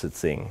the opposite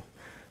thing.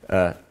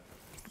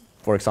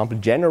 For example,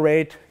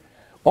 generate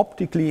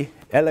optically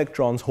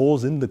electrons,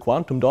 holes in the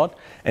quantum dot,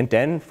 and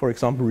then, for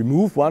example,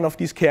 remove one of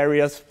these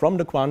carriers from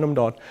the quantum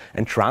dot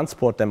and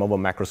transport them over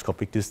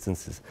macroscopic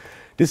distances.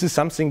 This is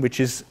something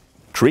which is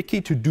tricky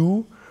to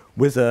do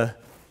with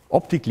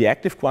optically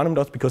active quantum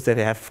dots because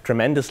they have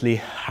tremendously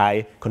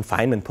high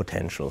confinement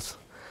potentials.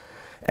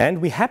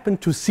 And we happen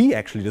to see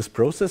actually this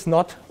process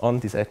not on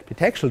these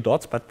epitaxial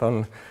dots, but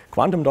on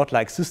quantum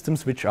dot-like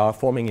systems which are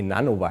forming in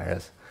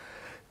nanowires.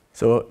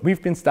 So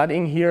we've been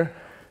studying here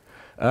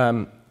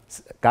gallium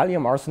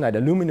arsenide,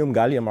 aluminum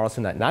gallium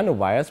arsenide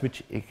nanowires,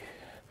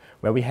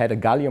 where we had a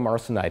gallium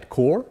arsenide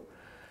core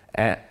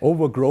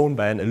overgrown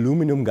by an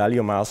aluminum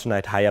gallium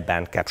arsenide higher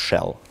bandgap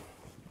shell.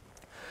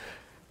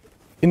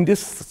 In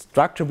this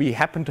structure, we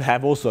happen to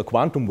have also a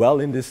quantum well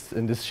in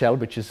this shell,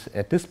 which is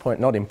at this point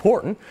not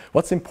important.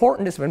 What's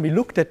important is when we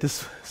looked at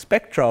this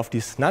spectra of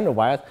these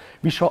nanowires,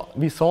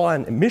 we saw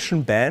an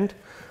emission band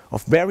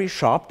of very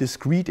sharp,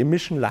 discrete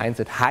emission lines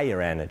at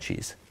higher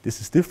energies.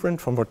 This is different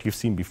from what you've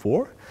seen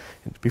before.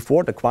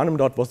 Before, the quantum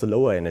dot was the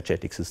lower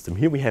energetic system.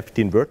 Here we have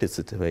the inverted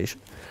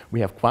situation. We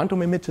have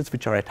quantum emitters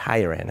which are at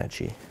higher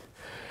energy.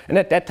 And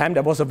at that time,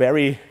 there was a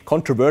very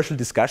controversial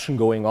discussion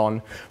going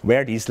on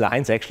where these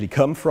lines actually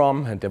come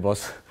from. And there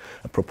was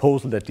a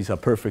proposal that these are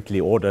perfectly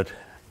ordered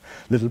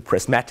little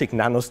prismatic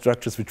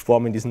nanostructures which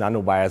form in these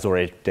nanowires,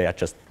 or they are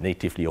just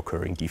natively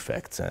occurring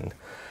defects and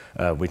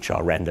which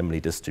are randomly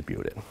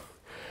distributed.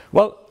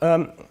 Well,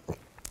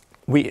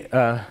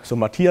 so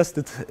Matthias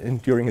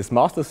did, during his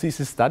master's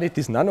thesis, studied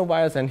these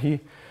nanowires, and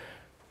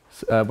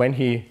when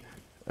he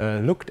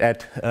looked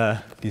at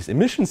these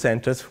emission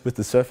centers with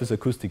the surface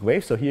acoustic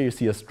wave. So here you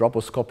see a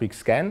stroboscopic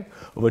scan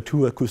over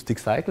 2 acoustic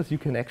cycles. You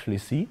can actually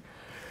see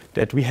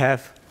that we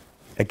have,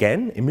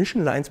 again,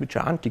 emission lines which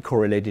are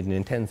anti-correlated in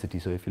intensity.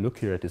 So if you look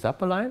here at this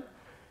upper line,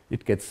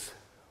 it gets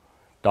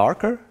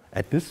darker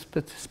at this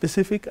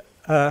specific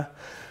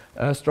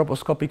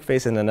stroboscopic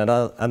phase, and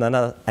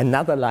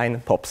another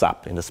line pops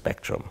up in the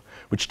spectrum,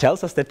 which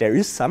tells us that there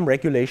is some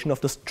regulation of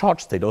the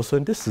charge state also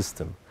in this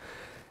system.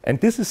 And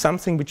this is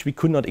something which we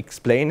could not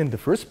explain in the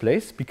first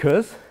place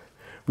because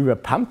we were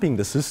pumping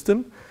the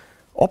system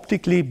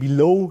optically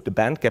below the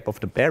bandgap of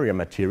the barrier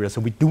material.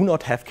 So we do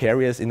not have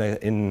carriers in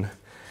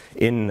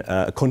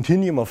a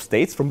continuum of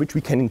states from which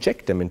we can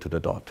inject them into the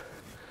dot.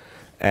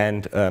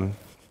 And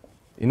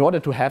in order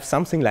to have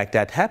something like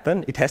that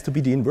happen, it has to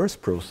be the inverse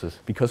process,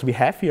 because we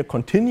have here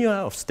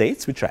continua of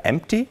states which are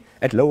empty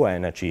at lower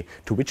energy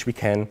to which we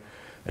can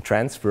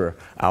transfer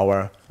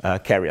our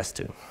carriers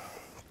to.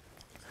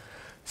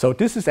 So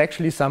this is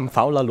actually some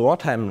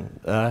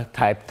Fowler-Lortheim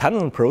type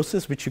tunnel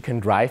process which you can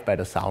drive by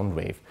the sound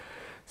wave.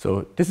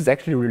 So this is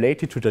actually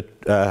related to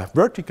the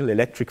vertical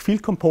electric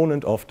field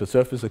component of the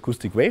surface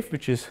acoustic wave,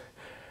 which is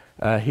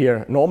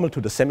here normal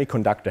to the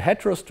semiconductor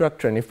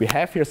heterostructure. And if we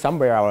have here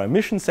somewhere our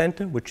emission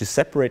center, which is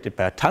separated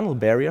by a tunnel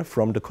barrier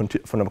from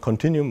a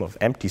continuum of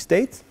empty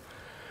states,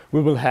 we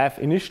will have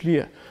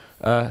initially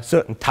a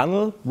certain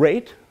tunnel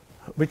rate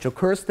which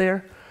occurs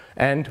there.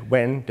 And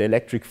when the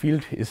electric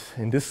field is,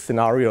 in this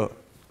scenario,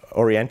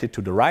 oriented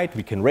to the right,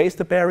 we can raise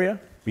the barrier,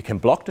 we can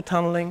block the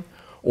tunneling,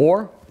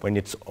 or when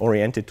it's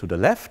oriented to the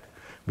left,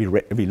 we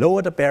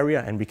lower the barrier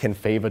and we can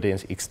favor the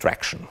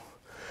extraction.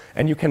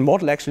 And you can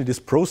model actually this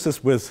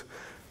process with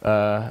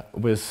a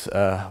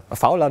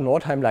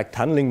Fowler-Nordheim-like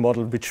tunneling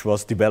model, which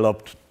was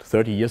developed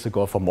 30 years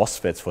ago for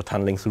MOSFETs for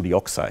tunneling through the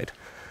oxide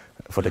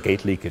for the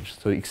gate leakage.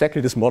 So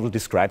exactly this model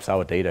describes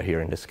our data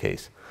here in this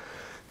case.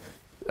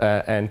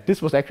 And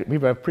this was actually, we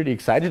were pretty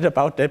excited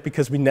about that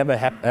because we never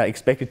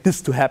expected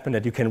this to happen,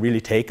 that you can really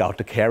take out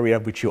the carrier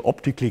which you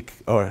optically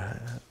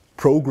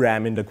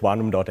program in the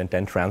quantum dot and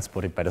then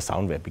transport it by the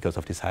sound wave because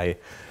of these high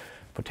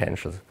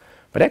potentials.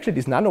 But actually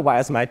these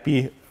nanowires might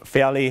be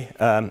fairly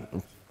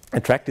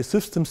attractive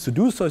systems to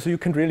do so. So you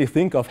can really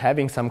think of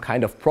having some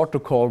kind of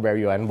protocol where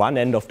you on one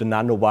end of the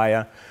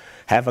nanowire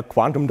have a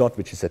quantum dot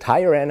which is at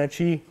higher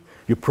energy.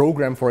 You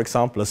program, for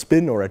example, a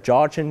spin or a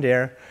charge in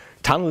there,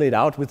 tunnel it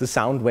out with the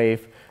sound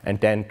wave, and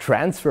then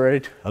transfer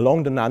it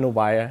along the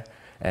nanowire.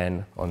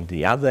 And on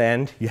the other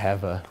end, you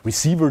have a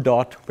receiver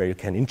dot where you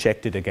can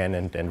inject it again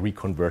and then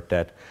reconvert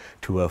that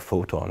to a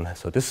photon.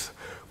 So this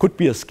could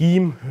be a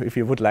scheme if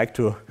you would like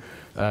to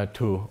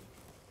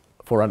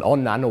for an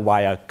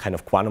on-nanowire kind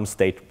of quantum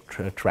state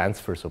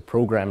transfer, so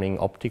programming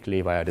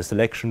optically via the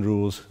selection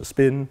rules, a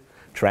spin,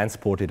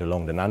 transport it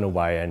along the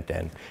nanowire, and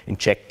then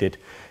inject it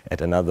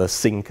at another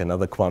sink,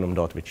 another quantum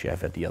dot, which you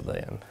have at the other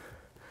end.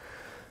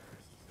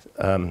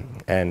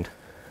 And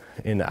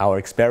in our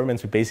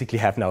experiments, we basically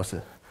have now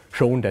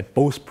shown that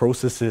both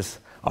processes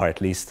are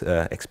at least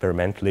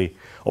experimentally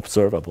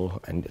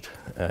observable and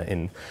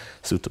in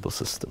suitable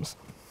systems.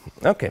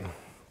 Okay,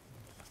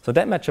 so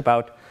that much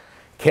about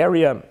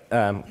carrier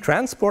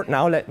transport.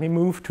 Now let me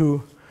move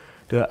to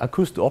the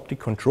acousto-optic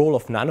control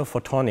of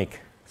nanophotonic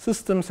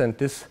systems, and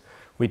this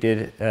we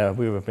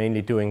were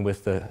mainly doing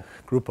with the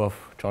group of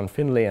John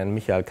Finlay and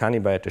Michael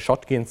Kaniba at the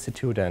Schottky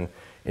Institute, and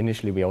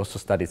initially we also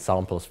studied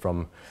samples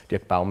from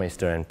Dirk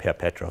Baumeister and Per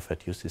Petrov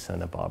at UC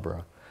Santa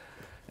Barbara.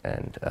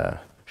 And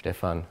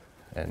Stefan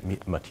and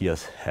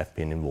Matthias have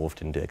been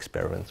involved in the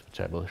experiments,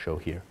 which I will show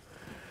here.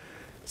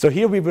 So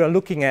here we were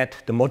looking at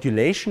the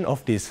modulation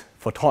of these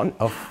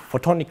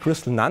photonic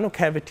crystal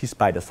nanocavities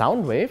by the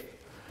sound wave.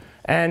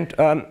 And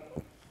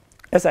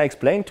as I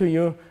explained to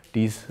you,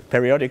 these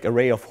periodic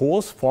array of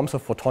holes forms a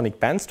photonic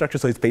band structure,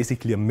 so it's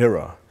basically a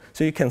mirror.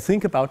 So you can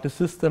think about the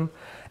system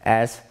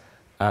as,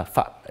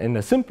 in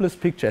the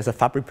simplest picture, as a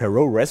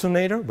Fabry-Perot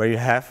resonator, where you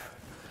have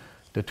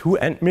the two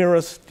end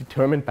mirrors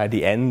determined by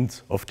the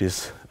ends of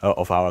this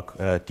of our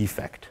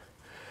defect.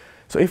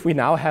 So if we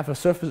now have a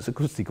surface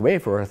acoustic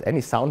wave or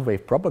any sound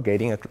wave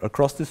propagating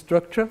across this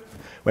structure,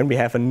 when we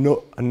have a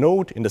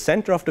node in the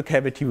center of the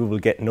cavity, we will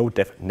get no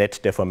net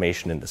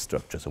deformation in the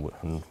structure. So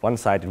on one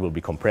side it will be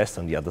compressed,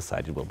 on the other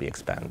side it will be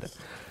expanded.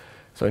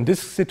 So in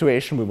this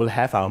situation we will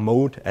have our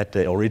mode at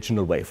the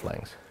original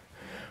wavelength.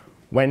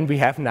 When we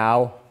have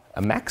now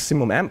a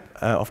maximum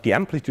of the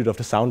amplitude of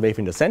the sound wave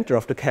in the center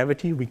of the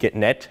cavity, we get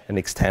net an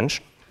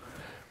extension,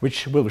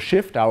 which will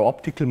shift our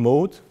optical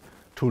mode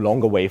to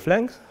longer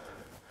wavelengths.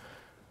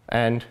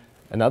 And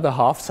another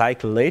half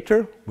cycle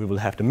later, we will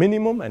have the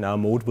minimum, and our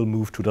mode will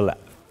move to the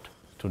left,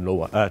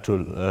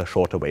 to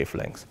shorter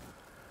wavelengths.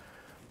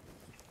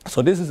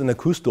 So this is an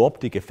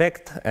acousto-optic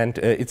effect, and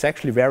it's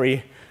actually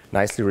very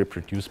nicely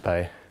reproduced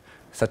by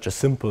such a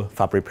simple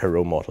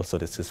Fabry-Perot model. So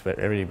this is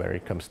very,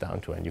 very comes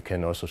down to, and you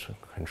can also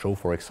show,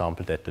 for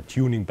example, that the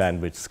tuning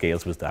bandwidth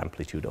scales with the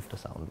amplitude of the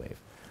sound wave.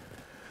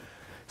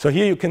 So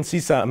here you can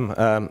see some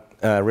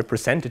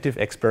representative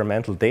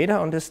experimental data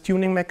on this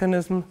tuning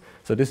mechanism.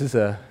 So this is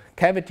a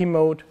cavity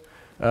mode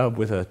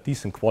with a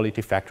decent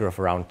quality factor of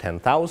around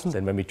 10,000.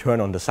 And when we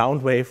turn on the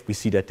sound wave, we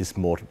see that this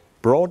mode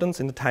broadens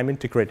in the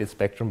time-integrated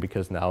spectrum,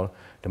 because now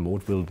the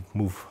mode will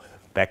move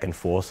back and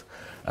forth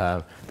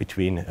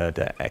between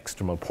the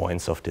extremal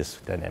points of this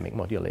dynamic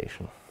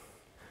modulation.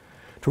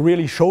 To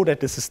really show that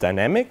this is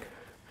dynamic,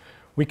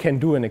 we can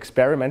do an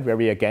experiment where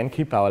we again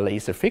keep our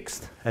laser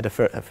fixed at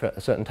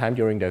a certain time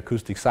during the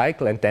acoustic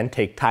cycle, and then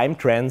take time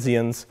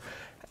transients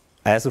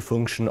as a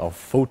function of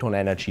photon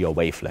energy or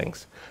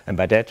wavelengths. And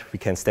by that, we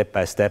can step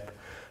by step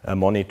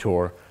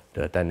monitor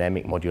the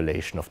dynamic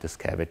modulation of this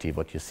cavity,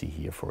 what you see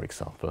here, for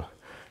example,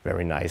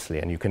 very nicely.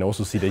 And you can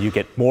also see that you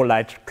get more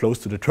light close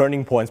to the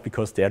turning points,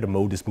 because there the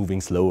mode is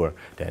moving slower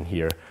than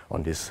here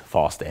on these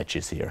fast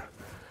edges here.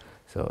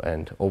 So,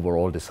 and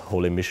overall, this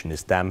whole emission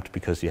is damped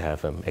because you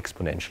have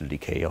exponential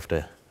decay of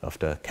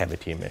the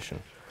cavity emission.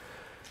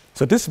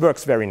 So this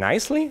works very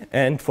nicely,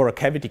 and for a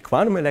cavity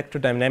quantum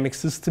electrodynamic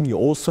system, you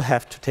also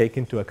have to take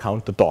into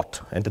account the dot.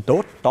 And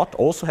the dot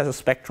also has a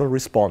spectral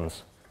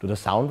response to the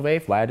sound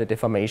wave via the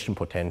deformation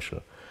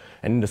potential.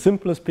 And in the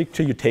simplest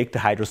picture, you take the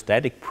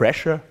hydrostatic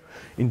pressure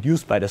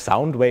induced by the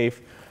sound wave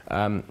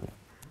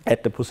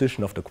at the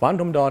position of the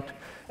quantum dot,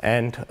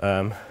 and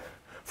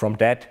from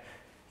that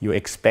you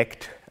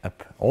expect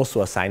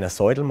also a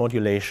sinusoidal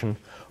modulation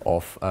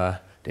of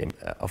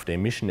the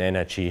emission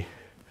energy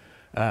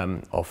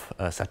of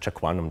such a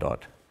quantum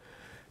dot.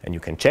 And you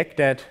can check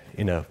that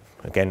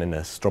again in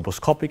a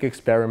stroboscopic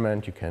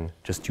experiment. You can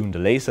just tune the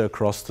laser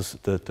across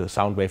the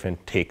sound wave and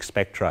take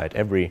spectra at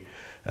every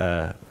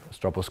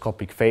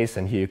stroboscopic phase,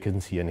 and here you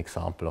can see an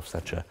example of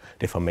such a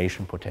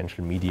deformation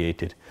potential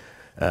mediated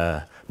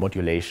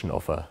modulation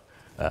of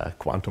a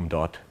quantum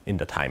dot in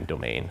the time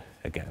domain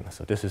again.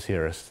 So this is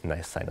here a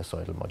nice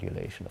sinusoidal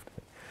modulation of the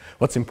thing.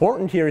 What's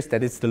important here is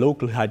that it's the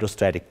local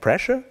hydrostatic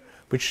pressure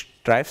which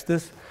drives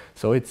this.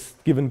 So it's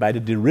given by the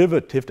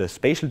derivative, the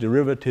spatial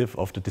derivative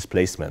of the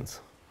displacements.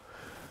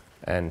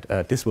 And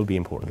this will be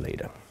important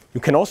later.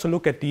 You can also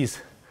look at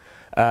these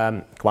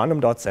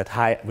quantum dots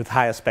with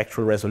higher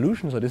spectral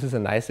resolution. So this is a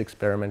nice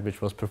experiment which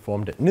was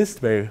performed at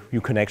NIST, where you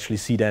can actually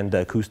see then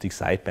the acoustic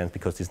sidebands,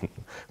 because these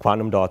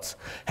quantum dots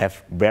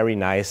have very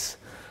nice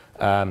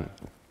and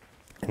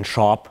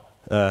sharp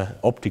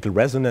optical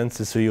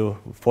resonances. So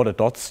for the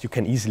dots, you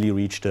can easily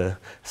reach the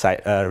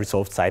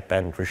resolved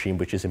sideband regime,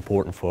 which is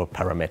important for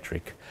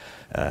parametric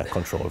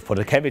control. For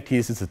the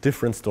cavities, it's a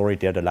different story.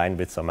 There, the line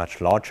widths are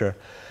much larger.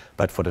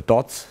 But for the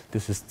dots,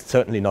 this is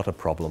certainly not a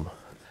problem,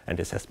 and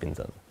this has been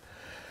done.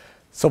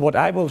 So what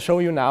I will show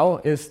you now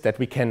is that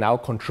we can now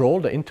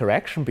control the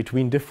interaction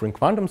between different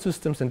quantum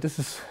systems, and this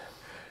is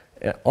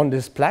on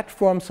this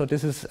platform. So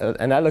this is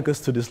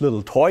analogous to this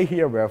little toy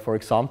here, where, for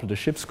example, the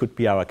ships could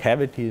be our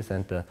cavities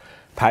and the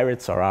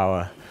pirates are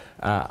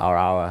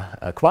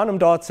our quantum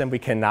dots, and we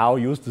can now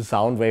use the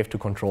sound wave to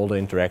control the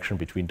interaction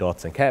between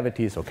dots and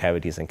cavities, or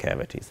cavities and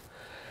cavities.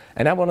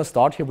 And I want to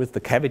start here with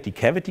the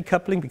cavity-cavity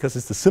coupling, because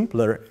it's the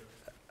simpler,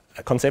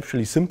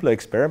 conceptually simpler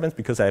experiment,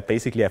 because I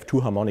basically have two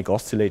harmonic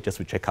oscillators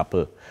which I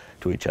couple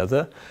to each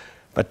other.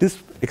 But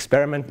this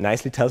experiment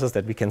nicely tells us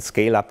that we can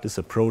scale up this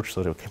approach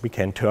so that we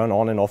can turn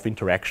on and off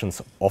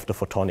interactions of the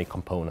photonic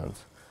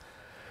components.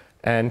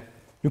 And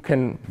you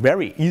can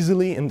very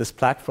easily in this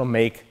platform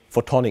make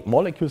photonic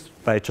molecules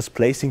by just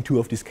placing two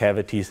of these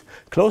cavities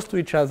close to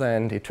each other,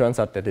 and it turns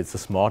out that it's a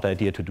smart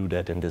idea to do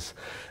that in this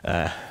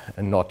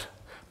not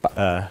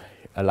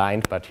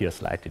aligned but here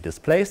slightly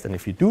displaced. And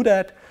if you do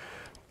that,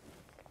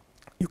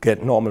 you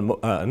get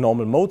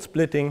normal mode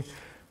splitting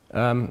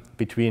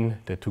between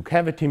the two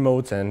cavity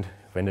modes, and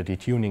when the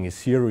detuning is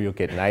 0, you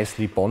get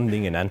nicely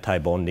bonding and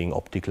anti-bonding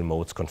optical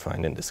modes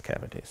confined in these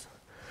cavities.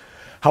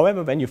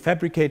 However, when you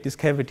fabricate these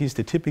cavities,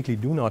 they typically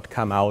do not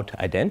come out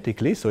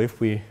identically. So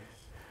if we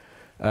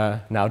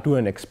now do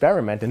an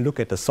experiment and look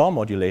at the saw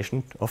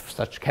modulation of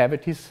such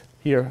cavities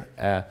here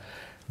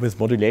with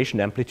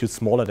modulation amplitude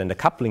smaller than the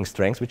coupling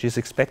strength, which is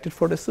expected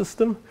for the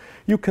system,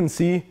 you can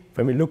see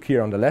when we look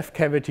here on the left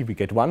cavity, we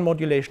get one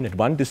modulation at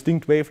one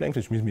distinct wavelength,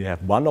 which means we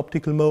have one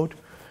optical mode.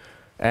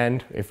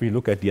 And if we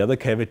look at the other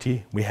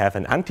cavity, we have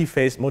an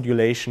antiphase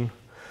modulation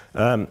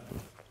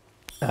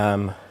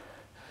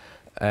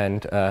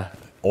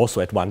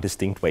also at one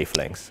distinct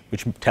wavelength,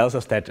 which tells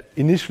us that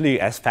initially,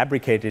 as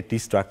fabricated,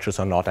 these structures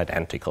are not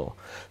identical.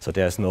 So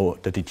there's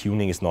the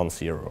detuning is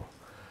non-zero.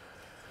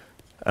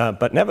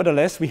 But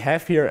nevertheless, we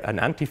have here an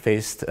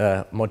antiphased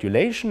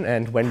modulation,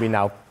 and when we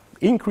now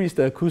increase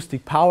the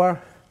acoustic power,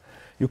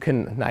 you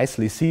can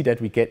nicely see that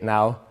we get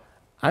now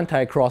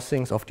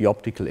anti-crossings of the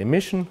optical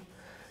emission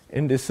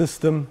in this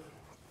system.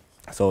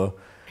 So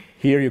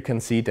here you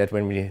can see that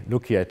when we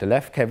look here at the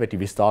left cavity,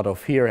 we start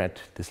off here at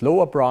this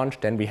lower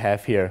branch, then we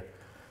have here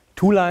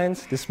two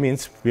lines. This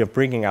means we are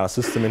bringing our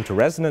system into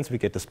resonance. We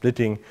get the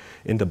splitting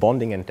in the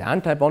bonding and the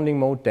anti-bonding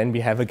mode. Then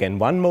we have again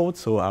one mode,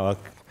 so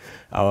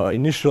our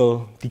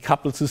initial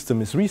decoupled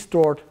system is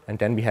restored, and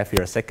then we have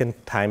here a second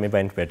time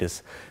event where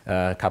this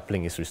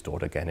coupling is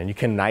restored again. And you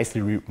can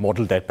nicely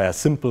model that by a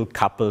simple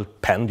coupled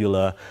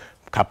pendular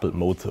coupled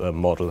mode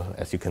model,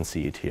 as you can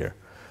see it here.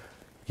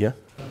 Yeah?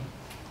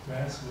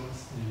 What's the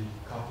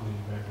coupling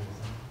mechanism?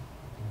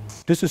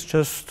 This is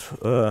just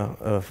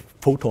a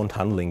photon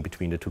tunneling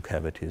between the two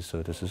cavities.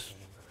 So this is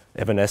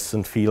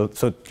evanescent field.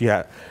 So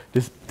yeah,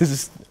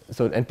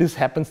 and this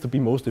happens to be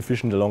most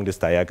efficient along this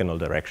diagonal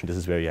direction. This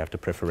is where you have the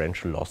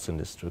preferential loss in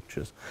the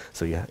structures.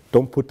 So you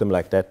don't put them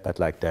like that, but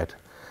like that.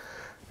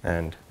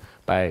 And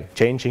by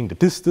changing the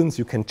distance,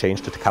 you can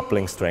change the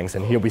coupling strength.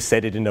 And here we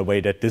set it in a way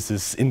that this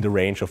is in the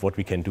range of what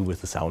we can do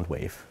with the sound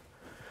wave.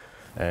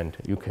 And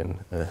you can.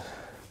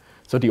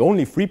 So the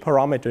only free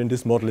parameter in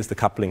this model is the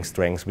coupling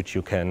strength, which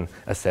you can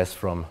assess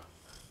from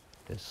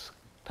this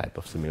type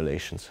of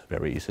simulations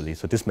very easily.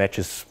 So this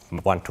matches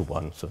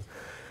 1-to-1. So,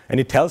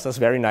 and it tells us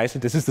very nicely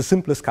this is the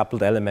simplest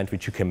coupled element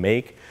which you can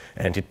make,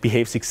 and it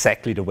behaves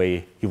exactly the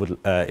way you would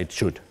it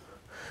should,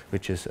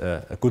 which is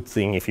a good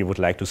thing if you would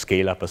like to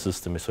scale up a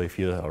system. So if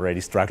you're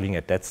already struggling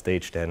at that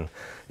stage, then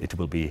it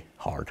will be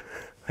hard.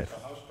 So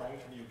how strong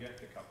can you get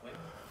the coupling?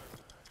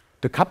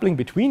 The coupling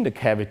between the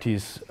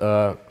cavities.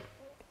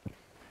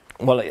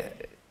 Well,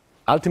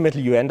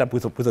 ultimately you end up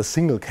with a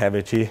single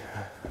cavity,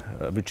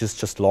 which is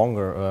just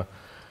longer.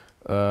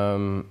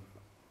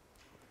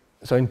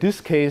 So in this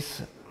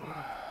case,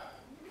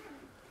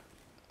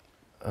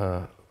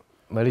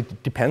 well,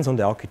 it depends on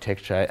the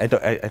architecture.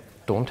 I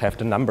don't have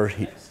the number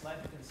here.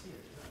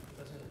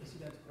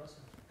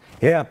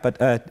 Yeah,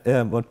 but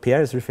what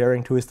Pierre is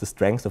referring to is the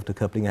strength of the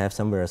coupling. I have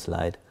somewhere a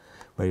slide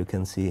where you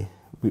can see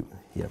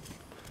here.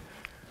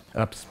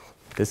 Oops.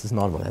 This is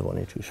not what I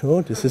wanted to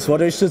show. This is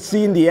what I should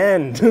see in the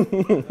end.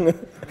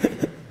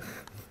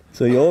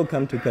 So you all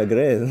come to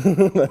Cagres.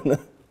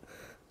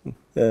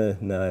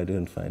 No, I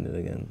didn't find it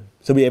again.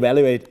 So we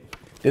evaluate,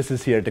 this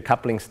is here the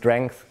coupling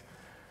strength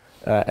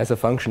as a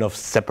function of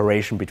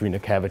separation between the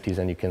cavities,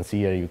 and you can see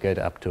here you get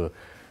up to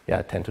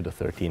 10 to the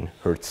 13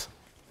 hertz.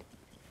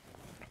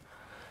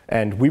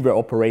 And we were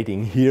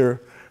operating here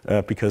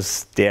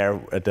because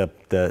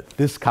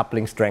this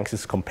coupling strength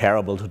is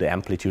comparable to the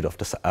amplitude of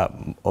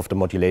the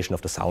modulation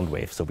of the sound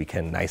wave, so we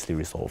can nicely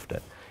resolve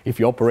that. If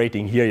you're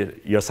operating here,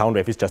 your sound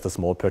wave is just a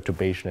small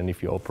perturbation, and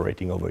if you're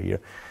operating over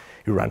here,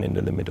 you run in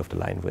the limit of the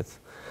line width.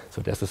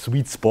 So there's a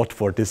sweet spot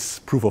for this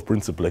proof of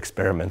principle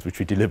experiment, which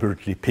we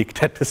deliberately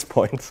picked at this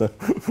point. So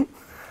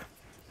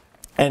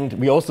And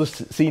we also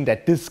seen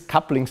that this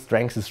coupling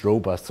strength is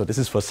robust. So this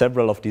is for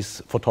several of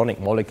these photonic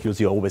molecules,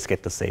 you always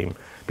get the same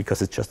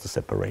because it's just a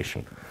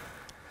separation.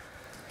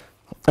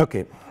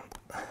 Okay.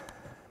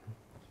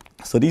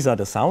 So these are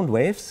the sound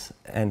waves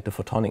and the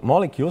photonic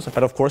molecules.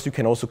 But of course, you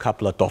can also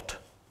couple a dot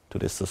to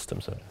this system.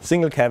 So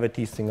single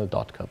cavity, single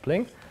dot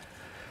coupling.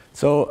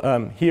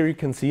 So here you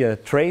can see a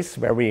trace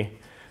where we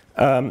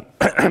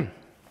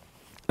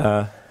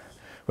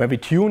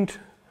tuned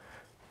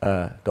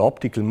the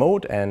optical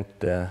mode and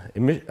the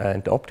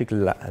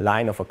optical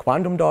line of a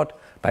quantum dot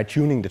by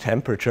tuning the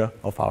temperature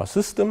of our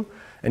system.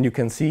 And you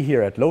can see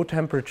here at low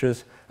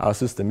temperatures, our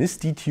system is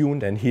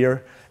detuned, and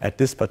here at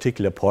this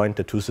particular point,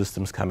 the two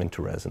systems come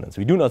into resonance.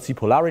 We do not see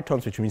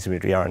polaritons, which means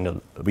we are in a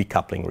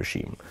recoupling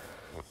regime.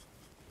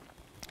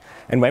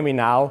 And when we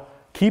now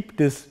keep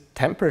this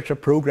temperature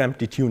programmed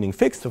detuning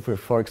fixed, so if we,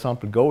 for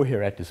example, go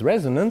here at this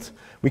resonance,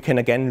 we can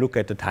again look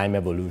at the time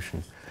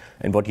evolution.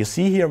 And what you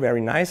see here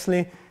very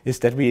nicely is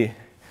that we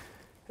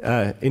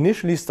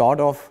initially start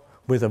off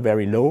with a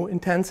very low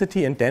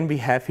intensity, and then we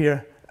have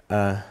here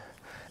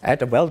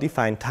at a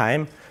well-defined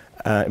time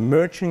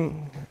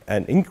emerging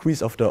an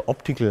increase of the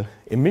optical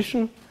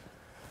emission,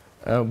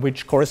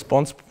 which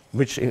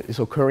is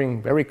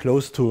occurring very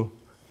close to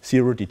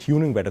zero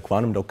detuning, where the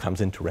quantum dot comes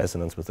into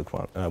resonance with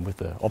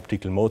the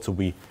optical mode. So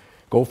we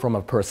go from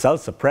a per-cell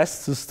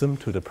suppressed system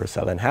to the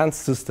per-cell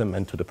enhanced system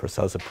and to the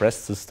per-cell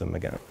suppressed system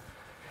again.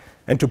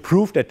 And to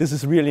prove that this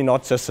is really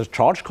not just a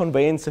charge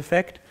conveyance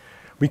effect,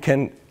 we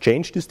can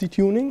change this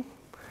detuning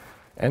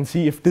and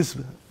see if this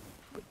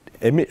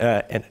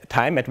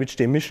time at which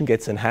the emission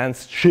gets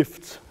enhanced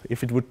shifts.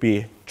 If it would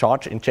be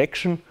charge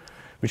injection,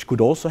 which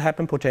could also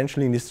happen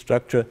potentially in this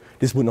structure,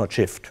 this would not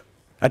shift.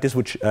 This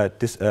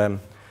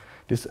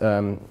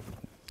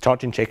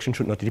charge injection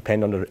should not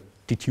depend on the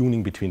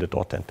detuning between the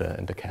dot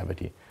and the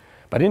cavity.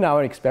 But in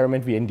our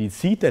experiment, we indeed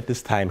see that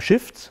this time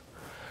shifts,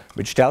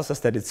 which tells us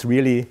that it's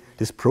really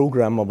this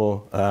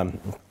programmable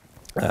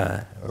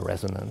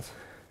resonance.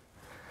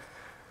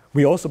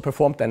 We also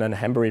performed then a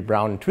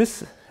Hambury-Brown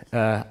twist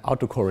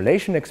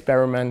autocorrelation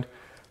experiment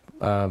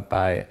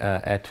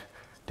at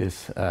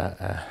this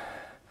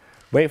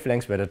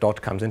wavelengths where the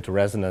dot comes into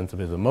resonance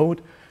with the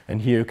mode.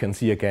 And here you can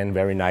see again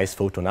very nice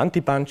photon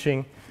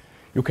anti-bunching.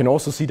 You can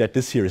also see that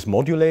this here is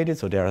modulated,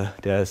 so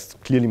there's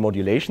clearly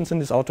modulations in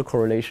this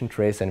autocorrelation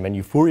trace. And when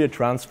you Fourier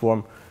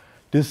transform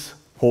this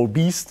whole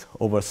beast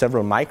over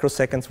several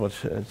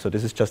microseconds, so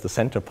this is just the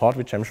center part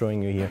which I'm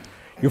showing you here,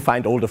 you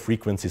find all the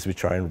frequencies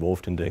which are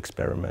involved in the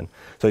experiment.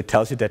 So it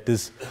tells you that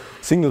this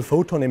single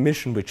photon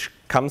emission which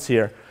comes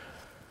here,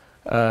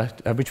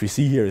 which we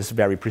see here, is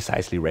very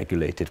precisely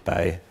regulated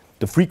by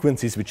the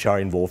frequencies which are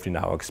involved in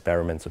our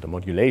experiment. So the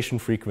modulation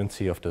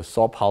frequency of the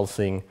SAW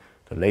pulsing,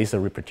 the laser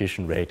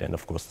repetition rate, and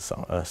of course the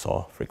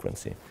SAW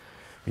frequency.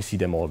 We see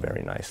them all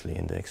very nicely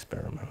in the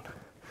experiment.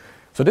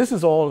 So this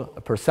is all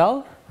a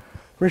per-cell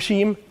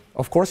regime.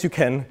 Of course, you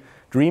can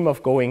dream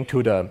of going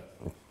to the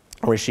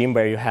regime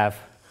where you have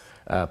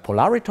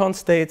polariton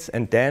states,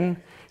 and then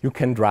you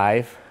can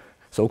drive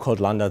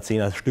so-called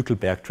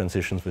Landau-Zener-Stückelberg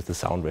transitions with the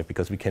sound wave,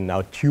 because we can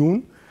now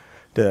tune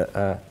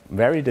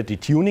vary the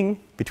detuning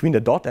between the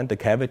dot and the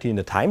cavity in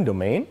the time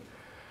domain.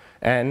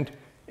 And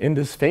in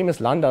this famous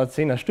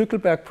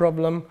Landau-Zener-Stückelberg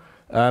problem,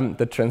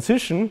 the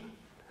transition,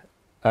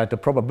 the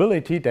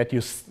probability that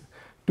you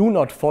do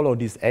not follow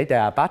these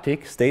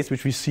adiabatic states,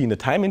 which we see in the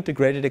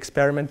time-integrated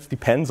experiments,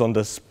 depends on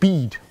the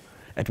speed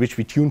at which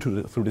we tune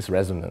through this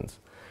resonance.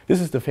 This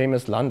is the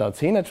famous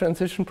Landau-Zener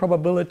transition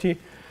probability.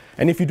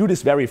 And if you do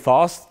this very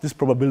fast, this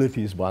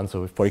probability is 1.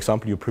 So if, for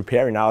example, you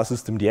prepare in our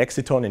system the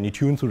exciton and you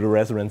tune through the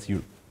resonance,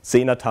 you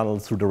Zener tunnel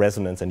through the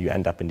resonance and you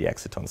end up in the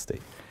exciton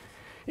state.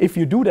 If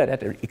you do that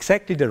at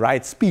exactly the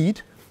right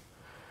speed,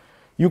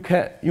 you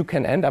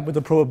can end up with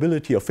a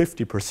probability of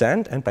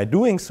 50%. And by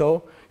doing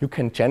so, you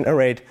can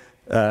generate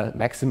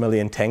maximally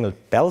entangled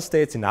Bell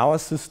states in our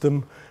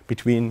system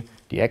between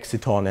the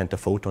exciton and the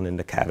photon in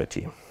the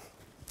cavity.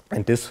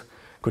 And this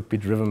could be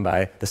driven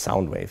by the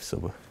sound wave.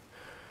 So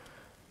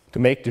to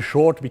make this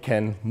short, we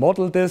can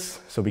model this.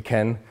 So we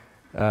can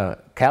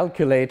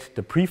calculate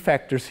the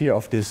prefactors here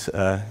of this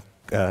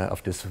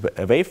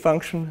wave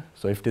function.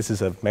 So if this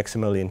is a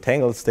maximally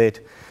entangled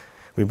state,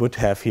 we would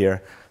have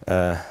here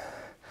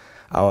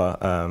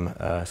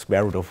our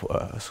square root of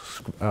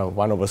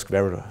 1 over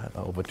square root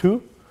over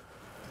 2.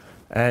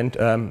 And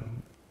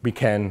we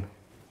can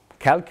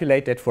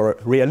calculate that for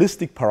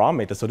realistic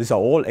parameters. So these are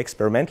all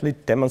experimentally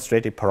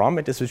demonstrated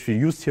parameters which we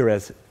used here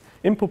as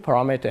input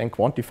parameter and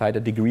quantify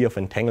the degree of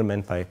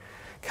entanglement by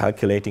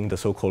calculating the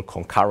so-called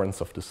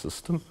concurrence of the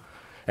system.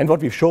 And what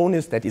we've shown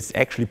is that it's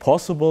actually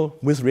possible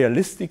with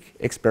realistic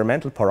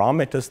experimental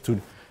parameters to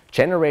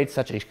generate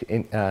such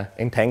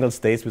entangled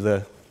states with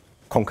a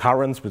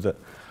concurrence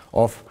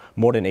of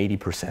more than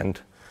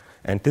 80%.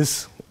 And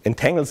this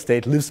entangled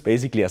state lives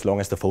basically as long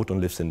as the photon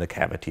lives in the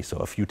cavity, so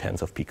a few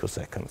tenths of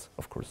picoseconds,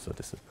 of course. So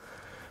this is,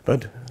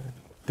 but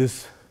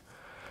this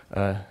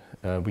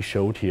we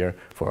showed here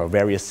for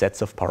various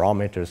sets of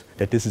parameters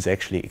that this is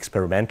actually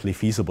experimentally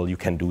feasible. You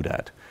can do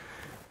that.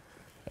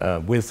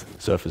 with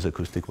surface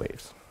acoustic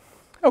waves.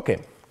 Okay.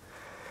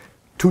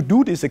 To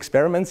do these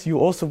experiments, you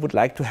also would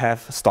like to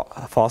have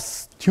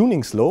fast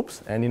tuning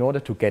slopes, and in order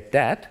to get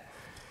that,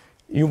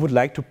 you would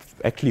like to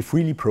actually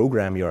freely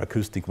program your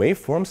acoustic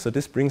waveforms. So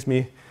this brings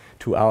me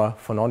to our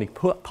phononic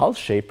pulse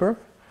shaper.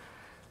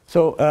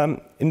 So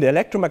in the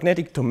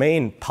electromagnetic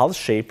domain, pulse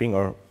shaping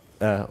or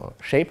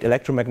shaped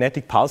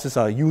electromagnetic pulses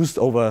are used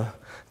over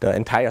the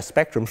entire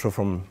spectrum, so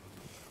from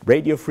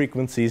radio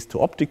frequencies to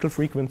optical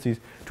frequencies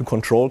to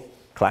control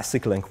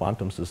classical and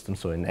quantum systems.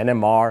 So in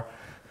NMR,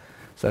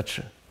 such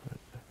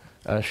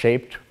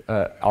shaped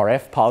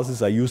RF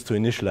pulses are used to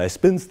initialize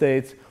spin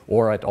states,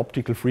 or at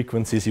optical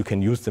frequencies you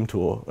can use them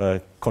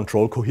to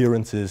control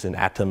coherences in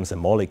atoms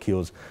and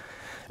molecules.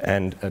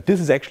 And this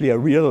is actually a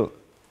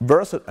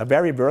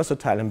very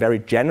versatile and very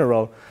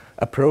general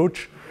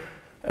approach,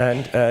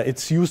 and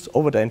it's used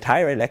over the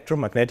entire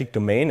electromagnetic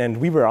domain. And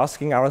we were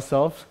asking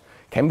ourselves,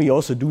 can we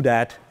also do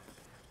that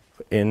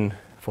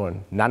for a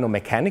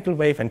nanomechanical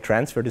wave and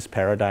transfer this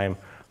paradigm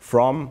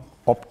from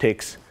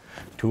optics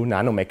to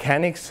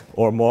nanomechanics,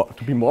 or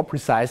to be more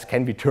precise,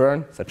 can we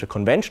turn such a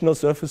conventional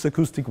surface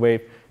acoustic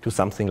wave to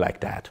something like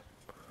that?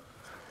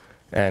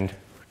 And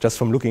just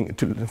from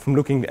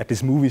looking at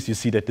these movies, you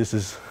see that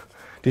this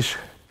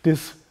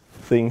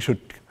thing should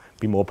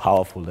be more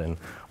powerful than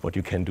what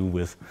you can do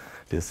with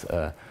this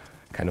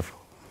kind of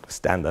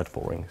standard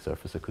boring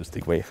surface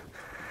acoustic wave.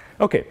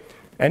 Okay,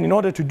 and in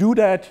order to do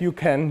that, you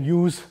can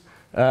use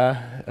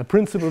a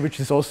principle which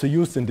is also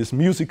used in this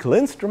musical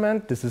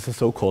instrument. This is a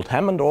so-called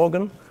Hammond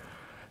organ.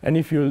 And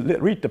if you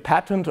read the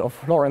patent of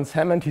Lawrence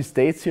Hammond, he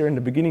states here in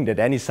the beginning that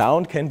any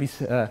sound can be,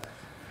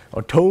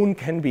 or tone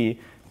can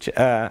be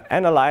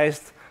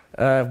analyzed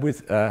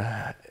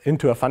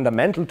into a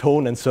fundamental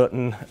tone and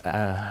certain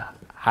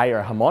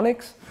higher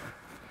harmonics,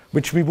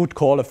 which we would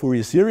call a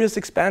Fourier series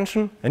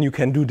expansion. And you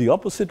can do the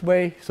opposite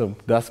way. So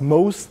thus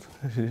most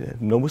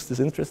is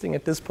interesting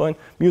at this point,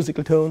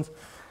 musical tones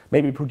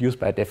may be produced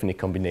by a definite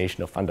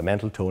combination of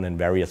fundamental tone and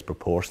various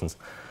proportions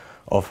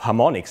of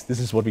harmonics. This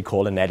is what we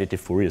call an additive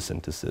Fourier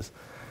synthesis.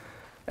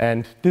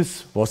 And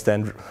this was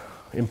then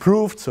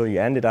improved, so you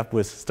ended up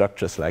with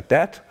structures like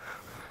that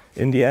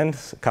in the end,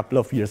 a couple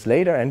of years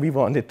later, and we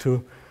wanted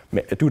to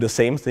do the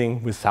same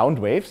thing with sound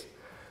waves.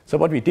 So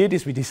what we did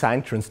is we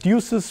designed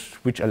transducers,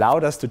 which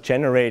allowed us to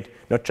generate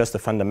not just a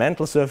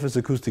fundamental surface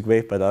acoustic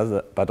wave,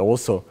 but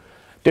also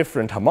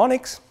different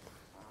harmonics.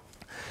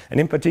 And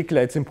in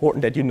particular, it's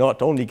important that you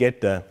not only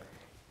get the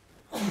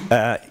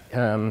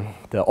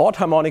odd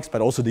harmonics,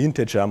 but also the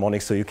integer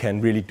harmonics, so you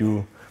can really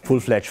do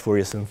full-fledged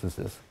Fourier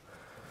synthesis.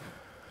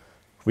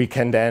 We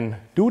can then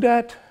do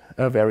that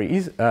very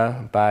easy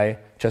by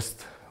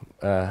just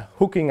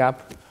hooking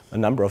up a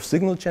number of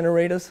signal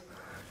generators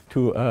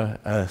to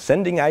a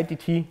sending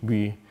IDT.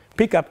 We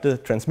pick up the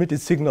transmitted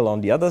signal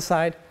on the other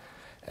side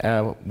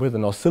with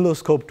an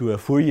oscilloscope, do a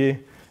Fourier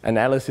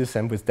analysis,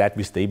 and with that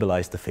we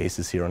stabilize the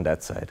phases here on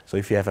that side. So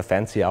if you have a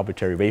fancy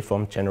arbitrary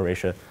waveform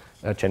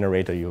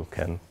generator, you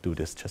can do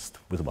this just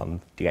with one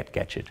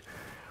gadget.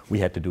 We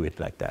had to do it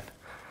like that.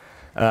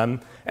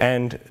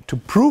 And to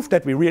prove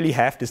that we really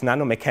have this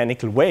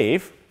nanomechanical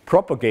wave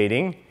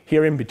propagating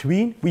here in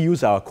between, we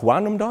use our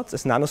quantum dots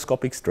as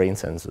nanoscopic strain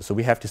sensors. So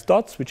we have these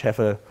dots which have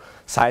a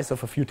size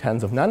of a few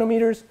tens of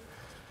nanometers,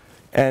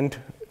 and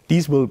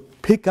these will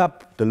pick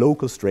up the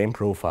local strain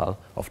profile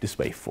of this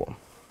waveform.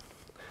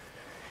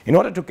 In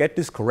order to get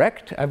this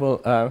correct,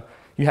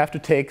 you have to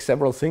take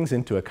several things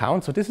into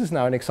account. So this is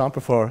now an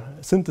example for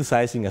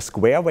synthesizing a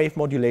square wave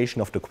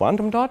modulation of the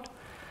quantum dot.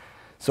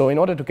 So in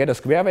order to get a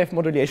square wave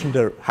modulation,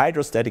 the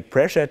hydrostatic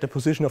pressure at the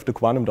position of the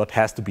quantum dot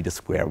has to be the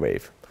square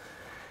wave,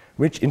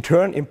 which in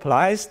turn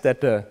implies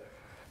that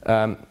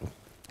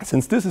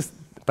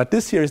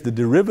this here is the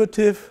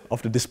derivative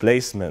of the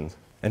displacement,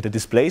 and the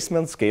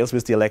displacement scales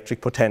with the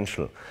electric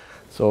potential.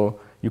 So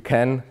you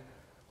can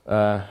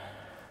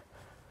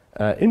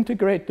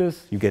integrate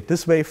this. You get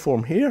this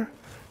waveform here.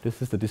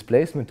 This is the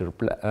displacement, the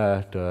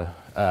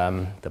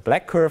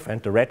black curve,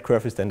 and the red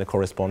curve is then the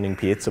corresponding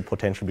piezo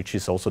potential, which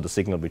is also the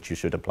signal which you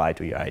should apply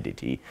to your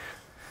IDT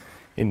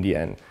in the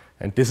end.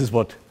 And this is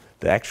what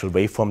the actual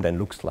waveform then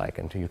looks like.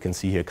 And you can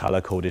see here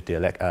color-coded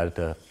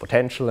the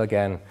potential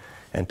again,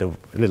 and the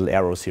little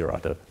arrows here are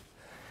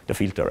the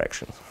field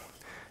directions.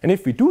 And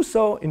if we do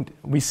so,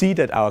 we see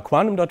that our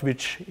quantum dot,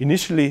 which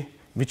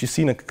you've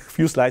seen a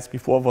few slides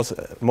before, was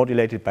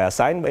modulated by a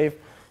sine wave,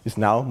 is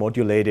now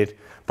modulated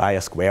by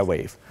a square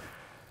wave.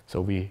 So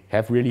we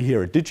have really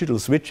here a digital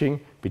switching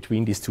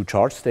between these two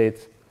charge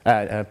states,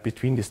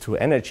 between these two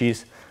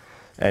energies.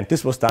 And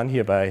this was done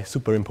here by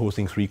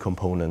superimposing three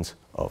components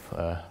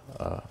for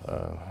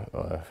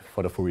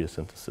the Fourier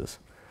synthesis.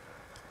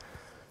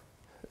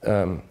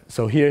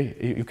 So here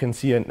you can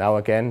see it now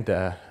again,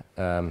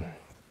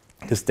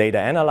 this data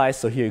analyzed.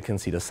 So here you can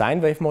see the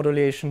sine wave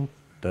modulation.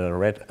 The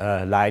red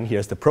line here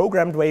is the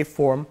programmed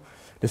waveform.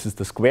 This is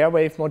the square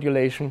wave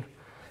modulation.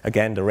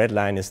 Again, the red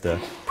line is the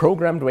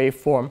programmed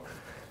waveform.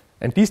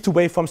 And these two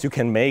waveforms you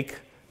can make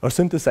or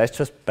synthesize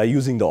just by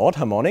using the odd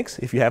harmonics.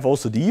 If you have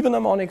also the even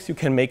harmonics, you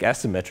can make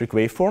asymmetric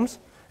waveforms.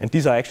 And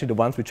these are actually the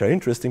ones which are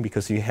interesting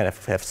because you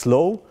have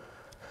slow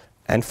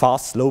and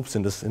fast slopes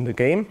in the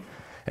game.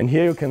 And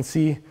here you can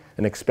see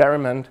an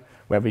experiment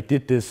where we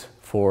did this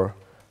for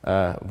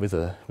with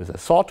a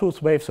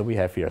sawtooth wave. So we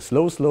have here a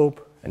slow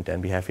slope, and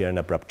then we have here an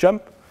abrupt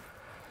jump.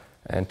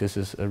 And this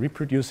is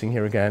reproducing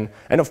here again.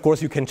 And of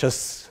course, you can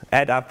just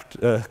add up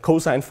a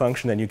cosine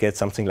function, and you get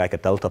something like a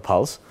delta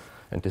pulse.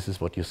 And this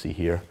is what you see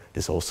here.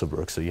 This also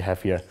works. So you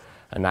have here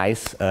a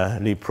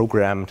nicely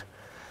programmed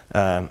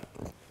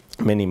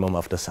minimum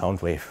of the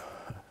sound wave,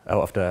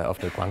 of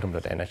the quantum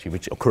dot energy,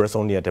 which occurs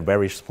only at a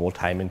very small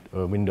time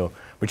window,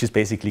 which is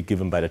basically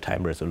given by the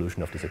time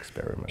resolution of this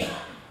experiment.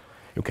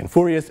 You can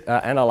Fourier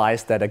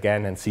analyze that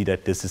again and see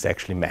that this is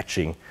actually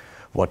matching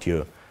what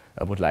you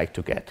would like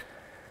to get.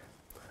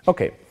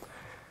 Okay,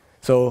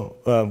 so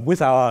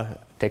with our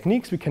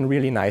techniques, we can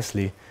really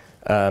nicely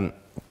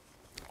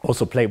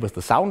also play with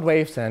the sound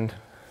waves, and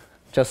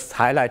just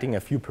highlighting a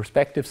few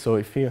perspectives. So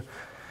if you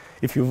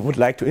would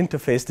like to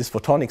interface these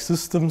photonic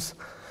systems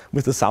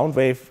with the sound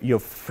wave, you're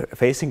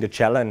facing the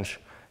challenge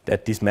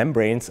that these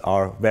membranes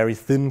are very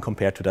thin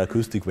compared to the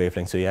acoustic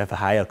wavelength, so you have a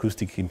high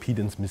acoustic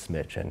impedance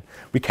mismatch. And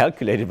we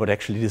calculated what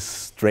actually this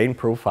strain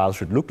profile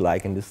should look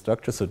like in this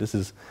structure. So this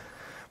is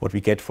what we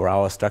get for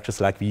our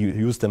structures like we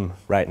use them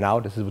right now.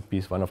 This would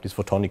be one of these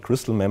photonic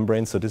crystal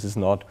membranes, so this is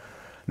not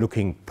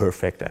looking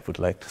perfect, I would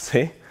like to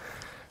say.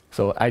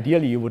 So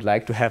ideally, you would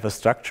like to have a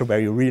structure where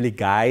you really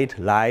guide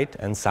light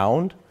and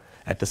sound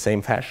at the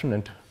same fashion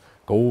and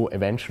go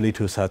eventually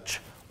to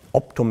such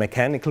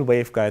optomechanical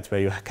waveguides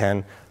where you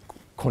can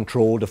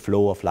control the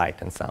flow of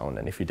light and sound.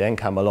 And if you then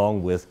come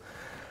along with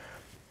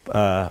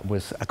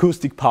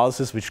acoustic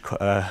pulses, which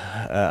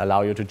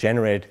allow you to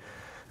generate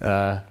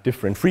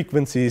different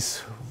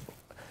frequencies,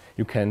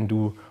 you can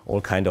do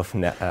all kind of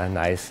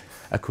nice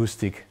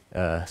acoustic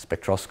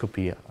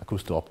spectroscopy,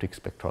 acousto-optic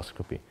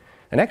spectroscopy.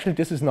 And actually,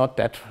 this is not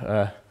that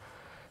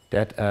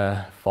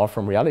far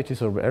from reality.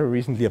 So very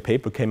recently, a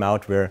paper came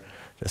out where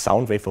the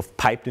sound wave was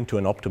piped into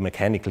an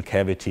optomechanical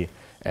cavity,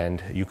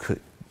 and you could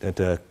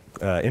the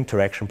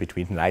interaction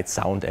between light,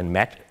 sound, and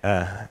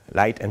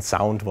light and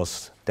sound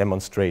was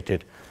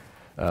demonstrated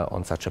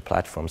on such a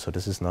platform. So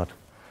this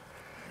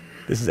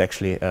is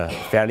actually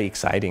fairly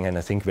exciting, and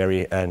I think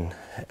very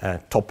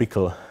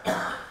topical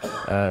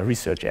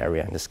research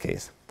area in this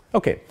case.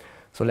 Okay,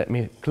 so let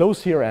me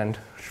close here and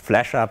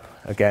flash up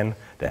again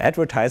the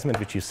advertisement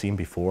which you've seen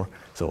before.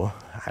 So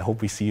I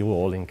hope we see you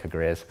all in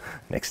Cagres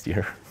next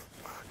year.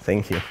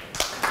 Thank you.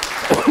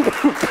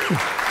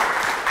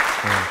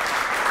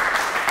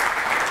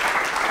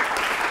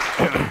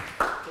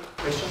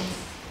 Questions?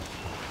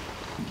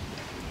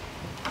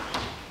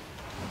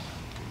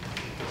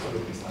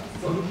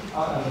 So,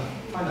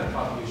 final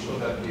part, we show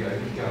that you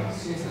can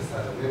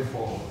synthesize the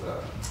waveform of the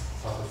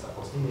surface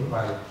acoustic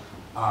by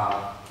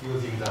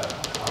using the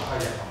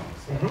higher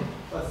harmonics.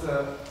 But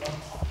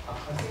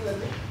I think that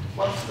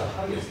what's the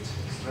highest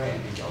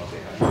strain in your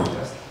data? You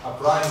just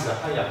applying the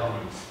higher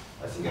harmonics.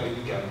 I think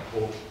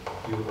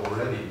you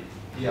already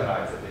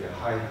realize the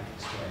high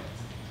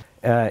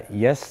strain.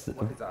 Yes.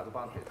 What is the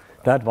advantage?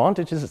 The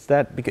advantage is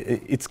that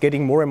it's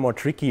getting more and more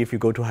tricky if you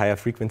go to higher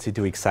frequency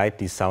to excite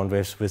these sound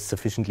waves with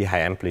sufficiently high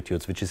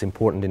amplitudes, which is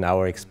important in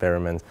our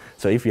experiments.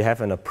 So if you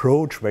have an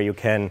approach where you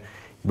can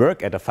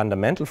work at a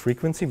fundamental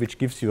frequency, which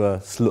gives you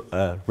a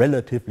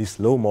relatively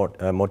slow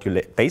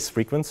bass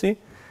frequency,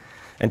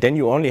 and then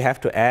you only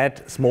have to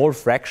add small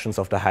fractions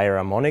of the higher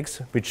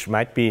harmonics, which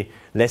might be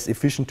less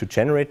efficient to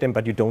generate them,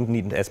 but you don't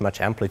need as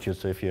much amplitude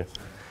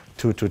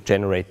to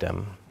generate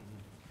them.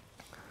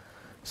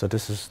 So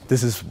this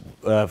is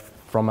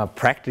from a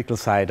practical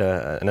side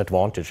an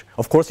advantage.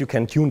 Of course, you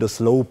can tune the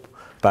slope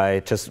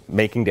by just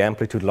making the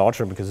amplitude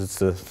larger because it's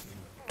the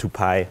 2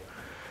 pi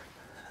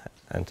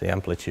and the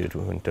amplitude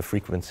and the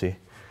frequency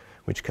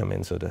which come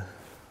in. So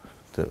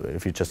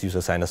if you just use a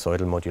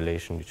sinusoidal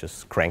modulation, you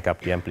just crank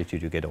up the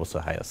amplitude, you get also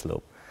a higher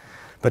slope.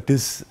 But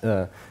this,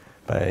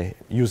 by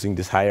using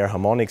this higher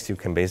harmonics, you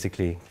can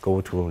basically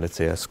go to, let's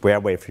say, a square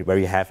wave where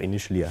you have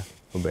initially a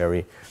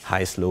very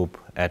high slope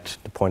at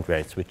the point where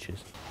it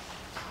switches.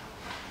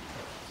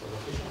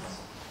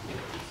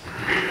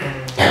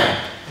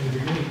 In the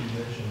beginning, you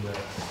mentioned that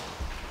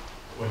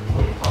when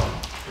you count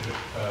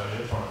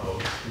electron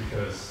holes,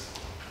 because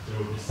they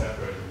will be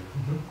separated,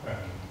 and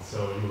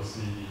so you will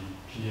see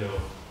PL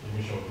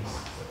initial is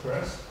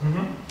suppressed.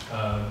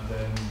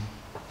 Then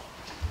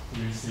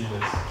you see the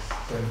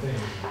same thing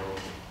in your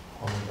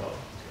quantum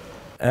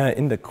dot.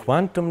 In the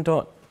quantum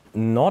dot,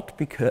 not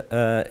because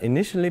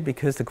initially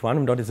because the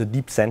quantum dot is a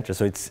deep center,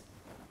 so it's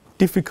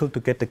difficult to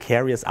get the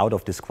carriers out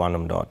of this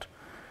quantum dot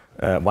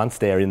once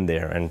they are in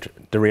there, and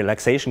the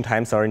relaxation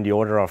times are in the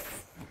order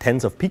of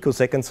tens of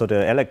picoseconds. So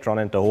the electron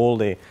and the hole,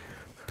 they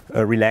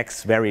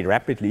relax very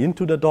rapidly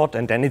into the dot,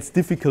 and then it's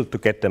difficult to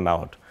get them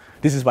out.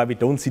 This is why we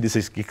don't see this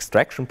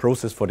extraction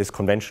process for these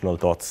conventional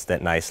dots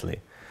that nicely,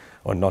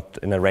 or not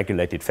in a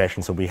regulated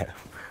fashion. So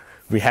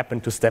we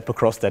happen to step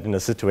across that in a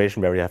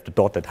situation where we have the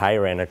dot at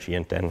higher energy,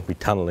 and then we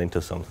tunnel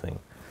into something.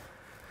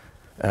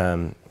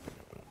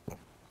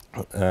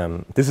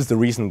 this is the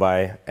reason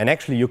why, and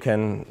actually you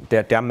can,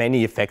 there are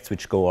many effects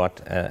which go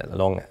out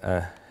along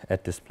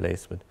at this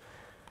place. But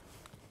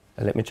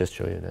let me just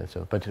show you that.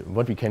 So, but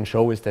what we can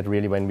show is that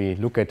really when we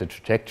look at the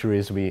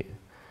trajectories,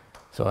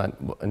 so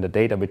in the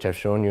data which I've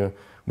shown you,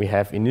 we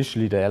have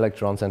initially the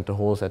electrons and the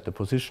holes at the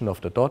position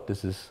of the dot.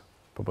 This is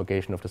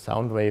propagation of the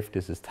sound wave.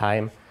 This is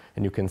time.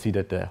 And you can see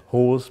that the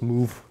holes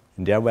move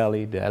in their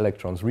valley, the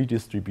electrons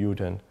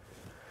redistribute, and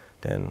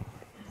then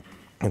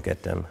you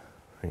get them.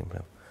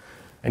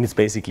 And it's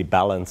basically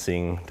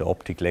balancing the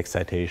optical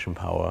excitation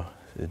power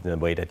in a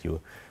way that you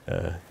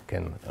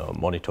can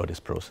monitor these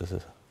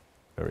processes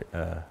very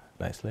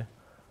nicely.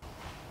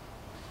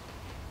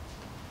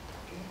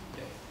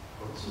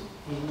 So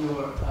in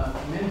your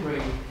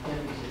membrane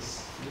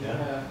temperatures, you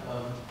have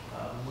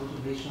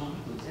modulation,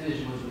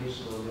 energy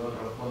modulation of the order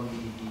of 1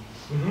 dB.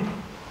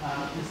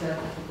 Is that a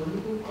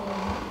photonic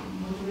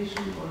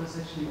modulation, or is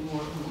actually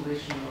more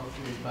modulation of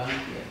the band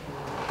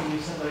gap? Can you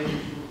separate the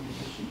two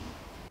modulations?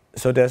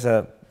 So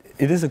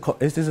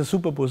it is a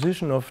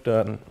superposition of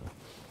the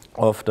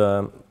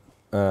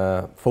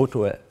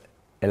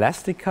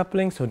photoelastic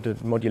coupling, so the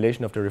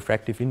modulation of the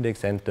refractive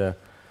index and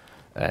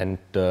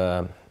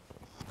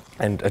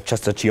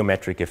just a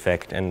geometric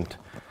effect. And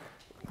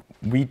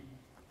we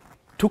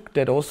took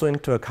that also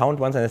into account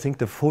once, and I think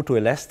the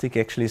photoelastic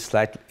actually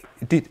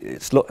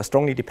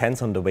strongly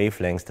depends on the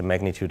wavelengths, the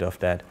magnitude of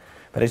that.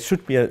 But it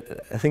should be, I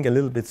think, a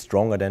little bit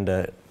stronger than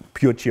the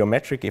pure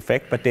geometric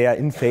effect, but they are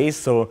in phase,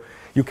 so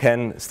you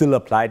can still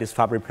apply this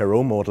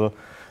Fabry-Perot model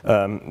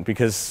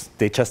because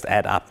they just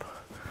add up.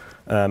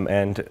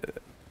 And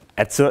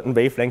at certain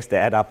wavelengths, they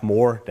add up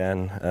more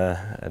than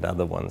at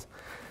other ones.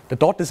 The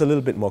dot is a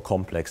little bit more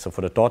complex. So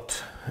for the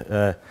dot,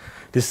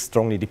 this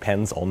strongly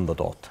depends on the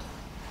dot.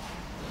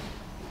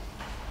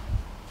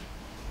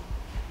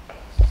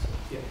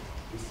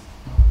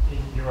 In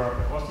your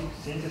acoustic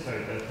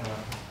synthesizer,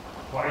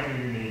 why do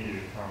you need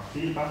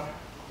feedback?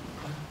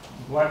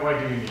 Why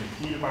do you need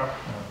feedback?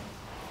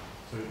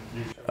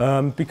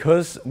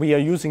 Because we are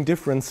using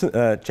different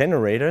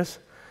generators,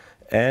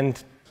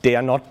 and they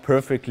are not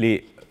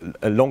perfectly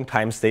a long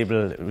time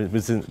stable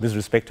with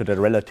respect to the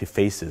relative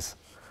phases.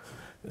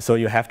 So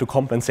you have to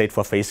compensate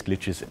for phase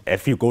glitches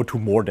if you go to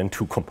more than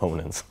 2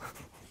 components.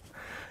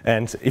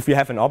 And if you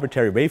have an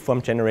arbitrary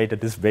waveform generator,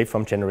 this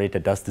waveform generator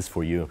does this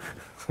for you.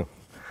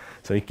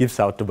 So it gives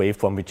out the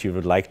waveform which you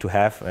would like to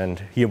have, and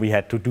here we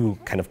had to do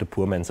kind of the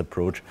poor man's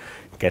approach,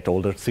 get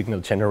all the signal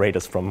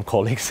generators from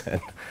colleagues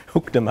and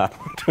hook them up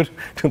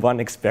to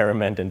one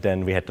experiment, and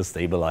then we had to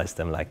stabilize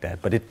them like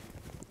that. But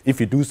if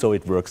you do so,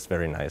 it works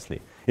very nicely.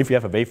 If you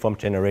have a waveform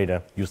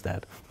generator, use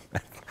that.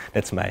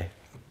 That's my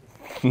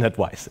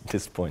advice at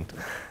this point.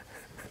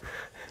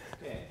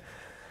 Okay.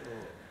 So,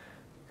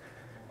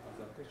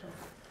 other questions?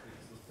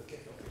 Okay.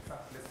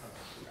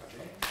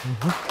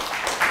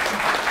 Mm-hmm.